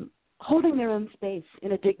holding their own space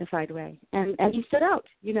in a dignified way. And he stood out,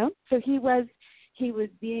 So he was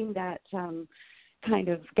being that kind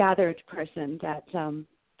of gathered person that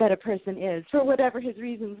a person is, for whatever his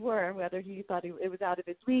reasons were, whether he thought it was out of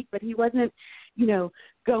his league, but he wasn't,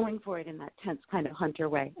 going for it in that tense kind of hunter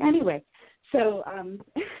way. Anyway, so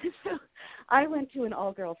I went to an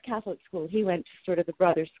all-girls Catholic school. He went to sort of the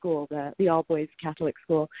brother school, the all-boys Catholic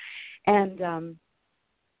school. And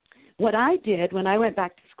what I did when I went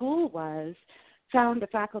back to school was found a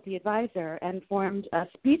faculty advisor and formed a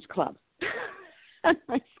speech club at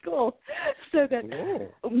my school so that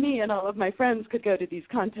me and all of my friends could go to these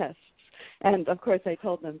contests. And, of course, I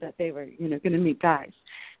told them that they were, going to meet guys.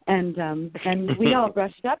 And we all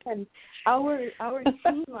brushed up, and our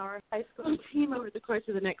team, our high school team, over the course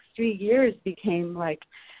of the next 3 years became like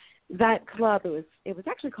that club. It was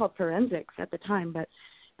actually called Forensics at the time, but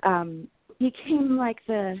became like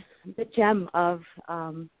the gem of,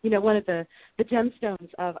 one of the gemstones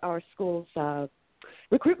of our school's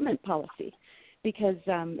recruitment policy, because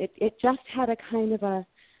it just had a kind of a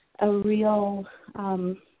real,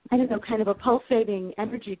 kind of a pulsating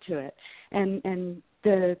energy to it. And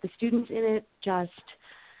the students in it just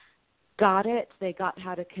got it. They got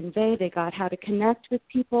how to convey. They got how to connect with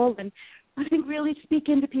people, and I think really speak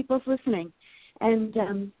into people's listening. And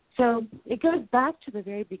so it goes back to the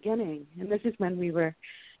very beginning, and this is when we were,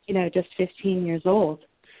 just 15 years old.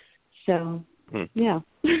 So, yeah.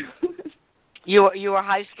 You were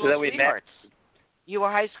high school so sweethearts. You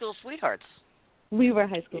were high school sweethearts. We were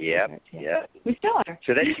high school sweethearts. Yeah. We still are.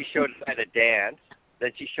 So then she showed up at a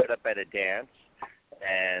dance.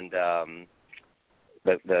 And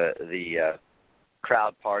the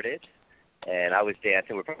crowd parted. And I was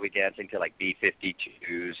dancing. We're probably dancing to like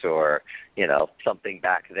B-52s or, something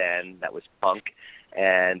back then that was punk.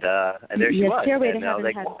 And there she was. Stairway and to I was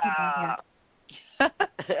Heaven like, wow.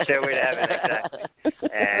 Stairway to Heaven,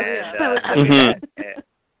 exactly.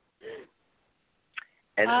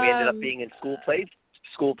 And we ended up being in school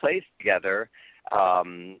plays together.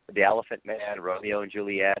 The Elephant Man, Romeo and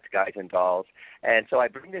Juliet, Guys and Dolls. And so I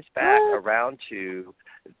bring this back around to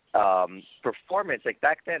performance, like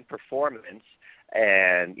back then performance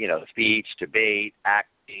and, speech, debate,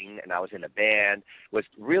 acting, and I was in a band, was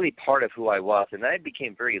really part of who I was. And then I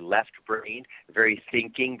became very left-brained, very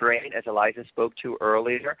thinking-brained, as Eliza spoke to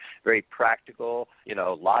earlier, very practical,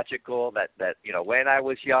 logical, that when I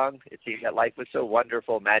was young, it seemed that life was so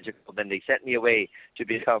wonderful, magical. Then they sent me away to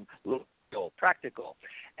become practical.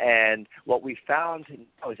 And what we found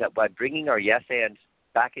is that by bringing our yes ands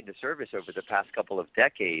back into service over the past couple of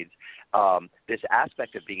decades, this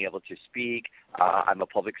aspect of being able to speak, I'm a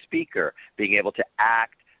public speaker, being able to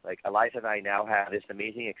act, like Eliza and I now have this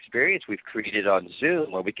amazing experience we've created on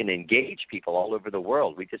Zoom where we can engage people all over the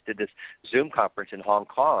world. We just did this Zoom conference in Hong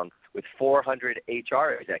Kong with 400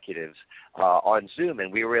 HR executives on Zoom,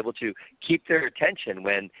 and we were able to keep their attention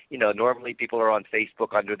when, normally people are on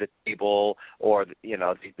Facebook under the table or,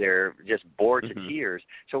 they're just bored to tears.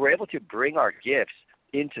 So we're able to bring our gifts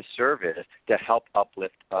into service to help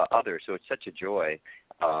uplift others. So it's such a joy.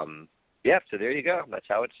 So there you go. That's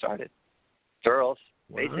how it started. Girls.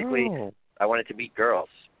 Basically, I wanted to meet girls.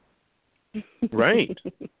 Right.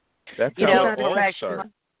 That's how it all Paresh,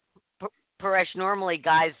 started. Paresh, normally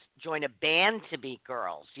guys join a band to meet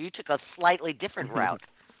girls. You took a slightly different route.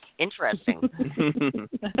 Interesting.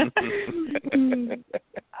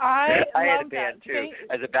 I had a love band that. too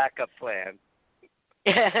as a backup plan.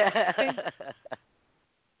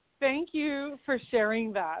 Thank you for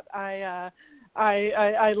sharing that.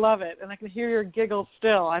 I love it, and I can hear your giggles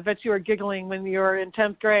still. I bet you were giggling when you were in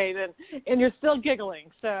 10th grade, and you're still giggling.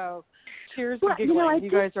 So, cheers to giggling.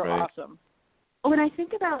 You guys are awesome. When I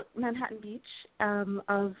think about Manhattan Beach,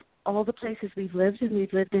 of all the places we've lived, and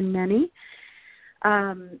we've lived in many,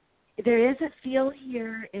 there is a feel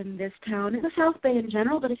here in this town, in the South Bay in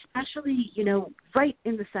general, but especially, right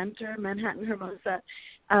in the center, Manhattan, Hermosa.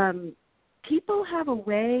 People have a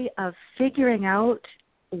way of figuring out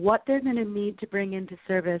what they're going to need to bring into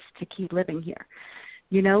service to keep living here.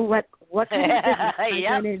 What what kind of business am I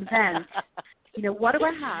Yep. going to invent? What do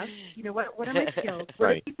I have? What are my skills? What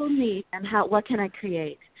Right. do people need? And what can I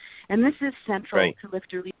create? And this is central Right. to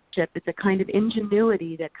Lifter leadership. It's a kind of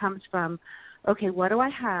ingenuity that comes from, okay, what do I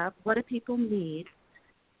have? What do people need?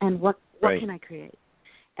 And what Right. can I create?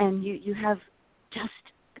 And you have just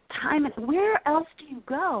time. Where else do you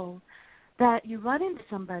go that you run into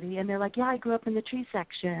somebody and they're like, yeah, I grew up in the tree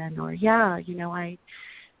section, or yeah, I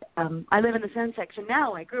live in the sun section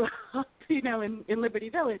now. I grew up, in Liberty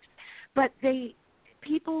Village. But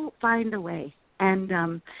people find a way,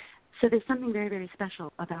 and so there's something very, very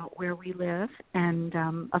special about where we live. And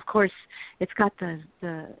of course, it's got the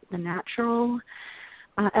natural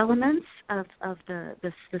elements of the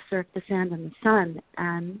surf, the sand, and the sun,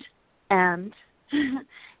 and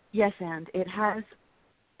yes, and it has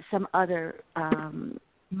some other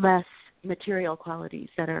less material qualities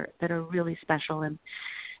that are really special, and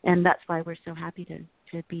that's why we're so happy to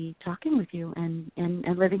be talking with you and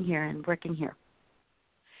living here and working here.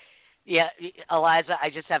 Yeah, Eliza, I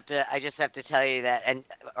just have to tell you that,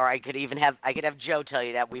 or I could have Joe tell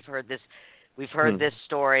you that we've heard this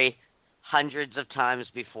story hundreds of times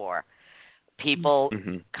before. People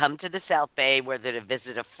come to the South Bay whether to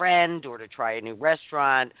visit a friend or to try a new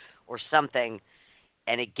restaurant or something,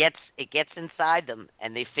 and it gets inside them,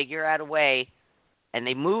 and they figure out a way, and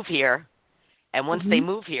they move here, and once they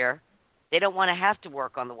move here, they don't want to have to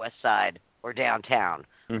work on the west side or downtown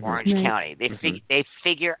Orange County. They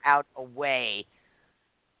figure out a way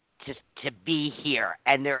to be here,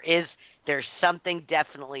 and there's something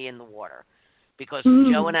definitely in the water, because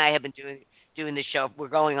Joe and I have been doing this show. We're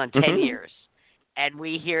going on 10 years, and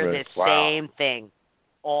we hear this same thing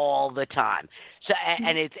all the time. So,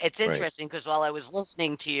 and it's interesting because while I was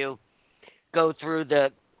listening to you go through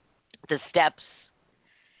the steps,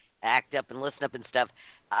 act up and listen up and stuff,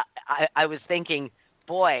 I was thinking,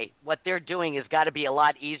 boy, what they're doing has got to be a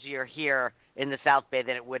lot easier here in the South Bay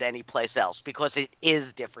than it would any place else, because it is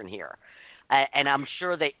different here. And I'm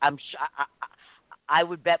sure I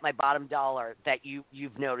would bet my bottom dollar that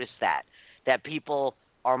you've noticed that people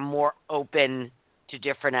are more open to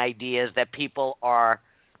different ideas, that people are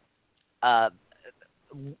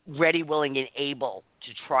ready, willing, and able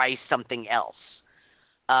to try something else.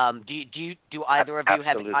 Do either of you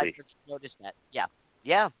have noticed that?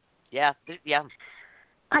 Yeah.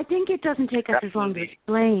 I think it doesn't take us as long to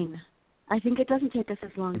explain.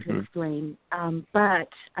 But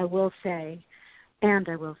I will say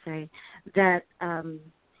that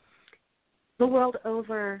the world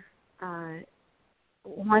over,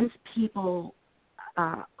 once people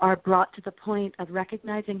are brought to the point of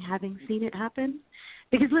recognizing having seen it happen,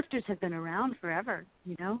 because lifters have been around forever,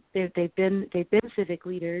 they've been civic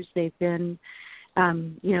leaders, they've been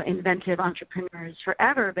inventive entrepreneurs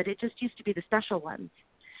forever, but it just used to be the special ones.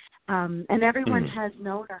 And everyone has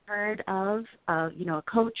known or heard of, a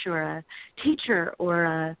coach or a teacher or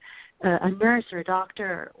a nurse or a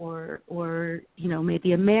doctor or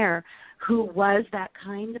maybe a mayor who was that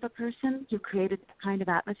kind of a person, who created that kind of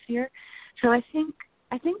atmosphere. So I think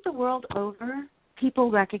the world over,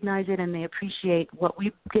 people recognize it and they appreciate what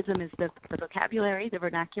we give them is the vocabulary, the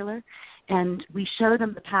vernacular, and we show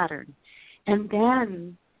them the pattern. And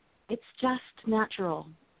then it's just natural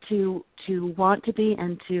to want to be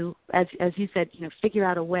and to, as you said, figure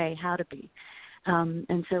out a way how to be.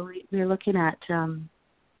 And so we're looking at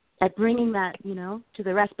bringing that, to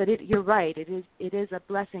the rest. But you're right. It is a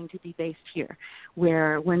blessing to be based here,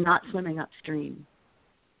 where we're not swimming upstream.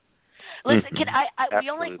 Listen, we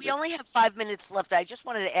only have 5 minutes left. I just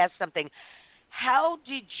wanted to ask something. How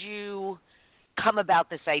did you come about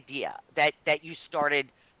this idea that you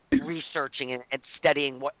started researching and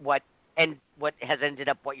studying what has ended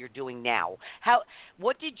up what you're doing now?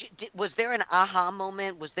 Was there an aha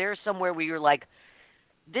moment? Was there somewhere where you're like,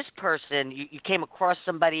 this person, you came across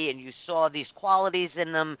somebody and you saw these qualities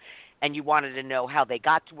in them and you wanted to know how they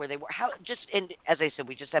got to where they were? And as I said,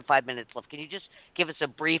 we just have 5 minutes left. Can you just give us a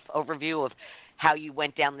brief overview of how you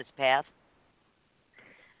went down this path?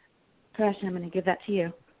 Paresh, I'm going to give that to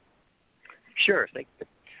you. Sure, thank you.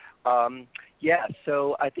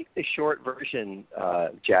 So I think the short version,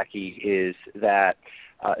 Jackie, is that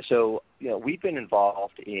we've been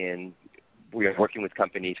involved we are working with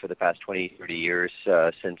companies for the past 20, 30 years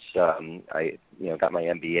since I got my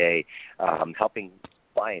MBA, helping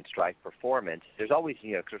clients drive performance. There's always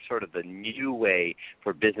sort of the new way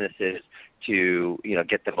for businesses to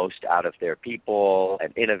get the most out of their people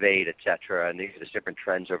and innovate, et cetera. And these are just different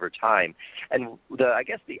trends over time. And I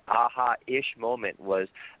guess the aha-ish moment was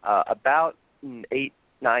about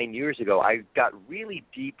 9 years ago, I got really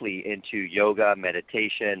deeply into yoga,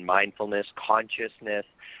 meditation, mindfulness, consciousness,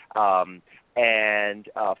 and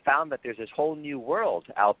found that there's this whole new world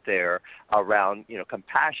out there around,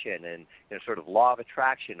 compassion and sort of law of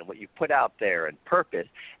attraction and what you put out there and purpose.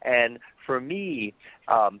 And for me,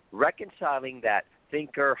 reconciling that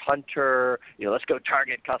thinker, hunter, let's go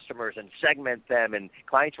target customers and segment them, and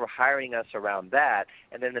clients were hiring us around that.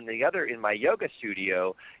 And then in my yoga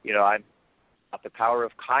studio, I'm about the power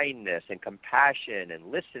of kindness and compassion and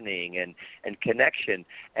listening and connection.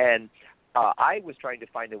 And I was trying to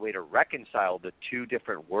find a way to reconcile the two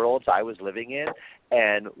different worlds I was living in.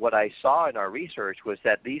 And what I saw in our research was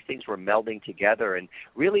that these things were melding together. And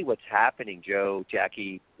really what's happening, Joe,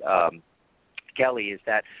 Jackie, Kelly, is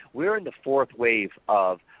that we're in the fourth wave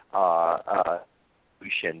of revolution.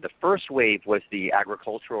 The first wave was the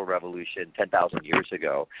agricultural revolution 10,000 years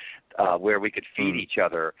ago, where we could feed each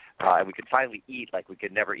other and we could finally eat like we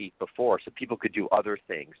could never eat before, so people could do other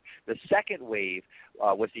things. The second wave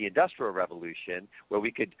was the industrial revolution, where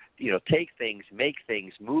we could take things, make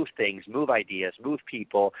things, move ideas, move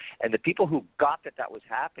people, and the people who got that was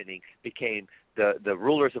happening became the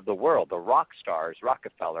rulers of the world, the rock stars,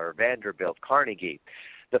 Rockefeller, Vanderbilt, Carnegie.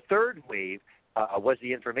 The third wave was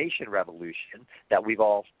the information revolution that we've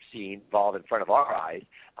all seen evolve in front of our eyes.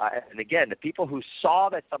 And again, the people who saw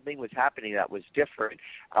that something was happening that was different,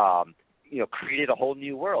 created a whole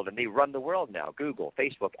new world, and they run the world now, Google,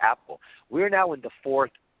 Facebook, Apple. We're now in the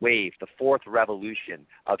fourth wave, the fourth revolution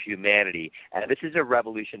of humanity, and this is a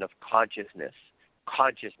revolution of consciousness,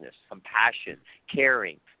 compassion,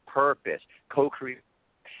 caring, purpose, co-creation,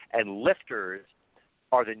 and lifters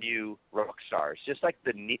are the new rock stars. Just like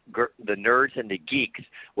the nerds and the geeks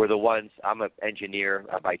were the ones, I'm an engineer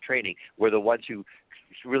by training, were the ones who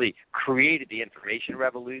really created the information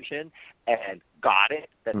revolution and got it,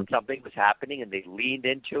 that something was happening, and they leaned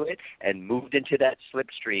into it and moved into that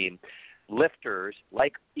slipstream. Lifters,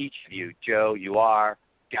 like each of you, Joe, you are,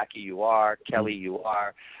 Jackie, you are, Kelly, you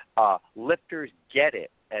are, lifters get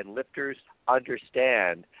it, and lifters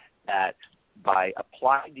understand that by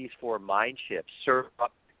applying these four mind shifts, serve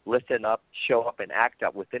up, listen up, show up, and act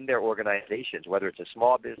up within their organizations, whether it's a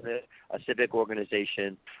small business, a civic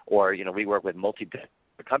organization, or, we work with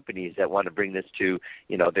companies that want to bring this to,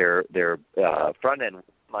 their front-end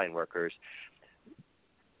line workers.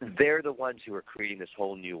 They're the ones who are creating this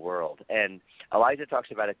whole new world. And Eliza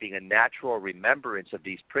talks about it being a natural remembrance of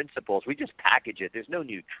these principles. We just package it. There's no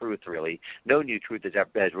new truth, really. No new truth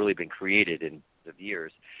has really been created in the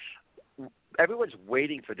years. Everyone's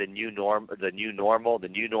waiting for the new normal.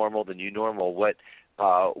 What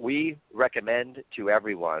we recommend to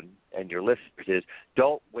everyone and your listeners is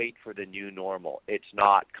don't wait for the new normal. It's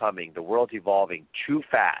not coming. The world's evolving too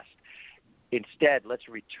fast. Instead, let's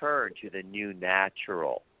return to the new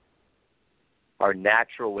natural, our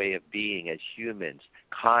natural way of being as humans,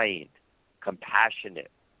 kind,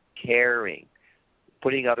 compassionate, caring,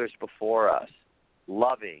 putting others before us,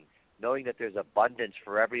 loving, knowing that there's abundance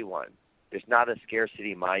for everyone. There's not a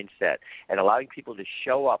scarcity mindset, and allowing people to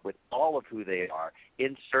show up with all of who they are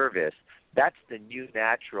in service. That's the new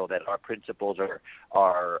natural that our principles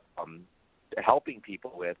are helping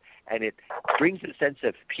people with, and it brings a sense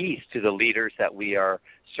of peace to the leaders that we are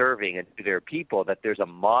serving and to their people, that there's a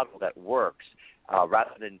model that works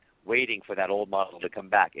rather than waiting for that old model to come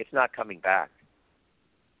back. It's not coming back.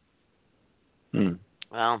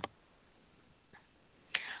 Well,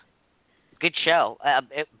 good show.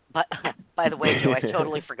 But by the way, Joe, I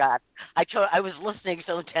totally forgot. I was listening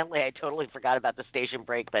so intently, I totally forgot about the station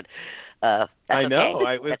break. But that's I know.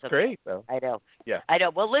 okay. It was great, though. I know. Yeah. I know.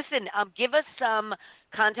 Well, listen. Give us some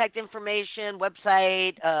contact information,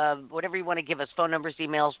 website, whatever you want to give us, phone numbers,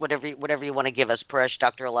 emails, whatever you want to give us. Paresh,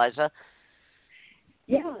 Dr. Eliza.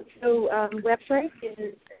 Yeah. So website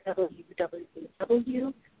is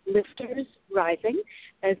www.liftersrising.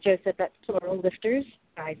 As Joe said, that's plural,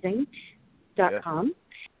 liftersrising.com.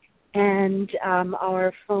 And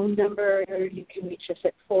our phone number, you can reach us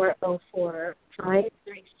at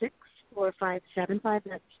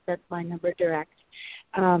 404-536-4575. That's my number direct.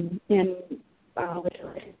 And would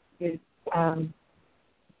like to,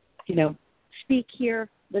 speak here,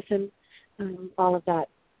 listen, all of that,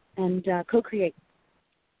 and co-create.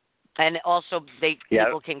 And also,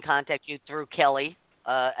 people can contact you through Kelly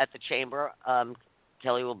at the Chamber.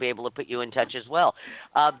 Kelly will be able to put you in touch as well.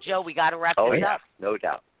 Joe, we got to wrap this up. No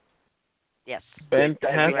doubt. Yes.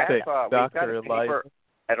 Fantastic, Dr. Eliza.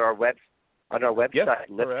 On our website, yes,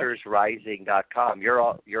 liftersrising.com. You're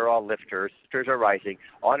all lifters. Lifters are rising.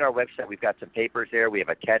 On our website, we've got some papers there. We have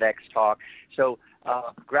a TEDx talk. So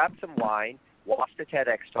grab some wine, watch the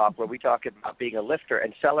TEDx talk where we talk about being a lifter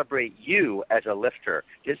and celebrate you as a lifter.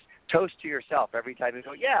 Just toast to yourself every time you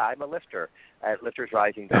go, yeah, I'm a lifter at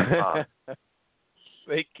liftersrising.com.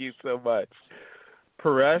 Thank you so much.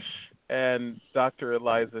 Paresh and Dr.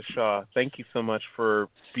 Eliza Shah, thank you so much for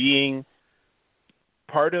being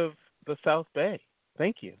part of the South Bay.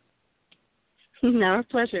 Thank you. Our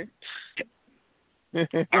pleasure.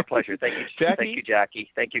 Our pleasure. Thank you, Jackie? Thank you, Jackie.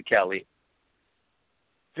 Thank you, Kelly.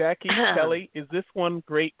 Jackie, Kelly, is this one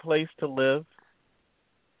great place to live?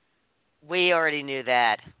 We already knew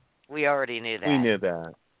that. We knew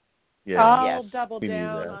that. Yeah. I'll Yes. double We knew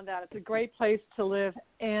down that. on that. It's a great place to live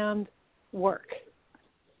and work.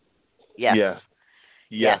 Yes.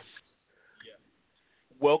 Yes.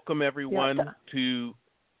 Welcome, everyone, Yes. to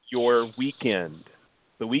your weekend.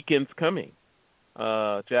 The weekend's coming.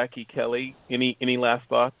 Jackie, Kelly, any last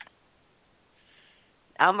thoughts?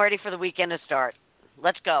 I'm ready for the weekend to start.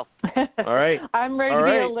 Let's go. All right. I'm ready All to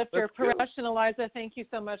be right. a lifter. Let's go. Paresh and Eliza, thank you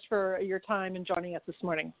so much for your time and joining us this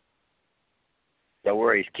morning. No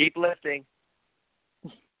worries. Keep lifting.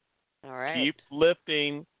 All right. Keep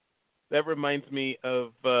lifting. That reminds me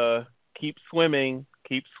of keep swimming.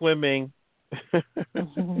 Keep swimming.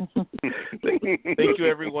 Thank you,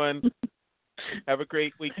 everyone. Have a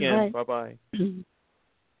great weekend. Bye. Bye-bye.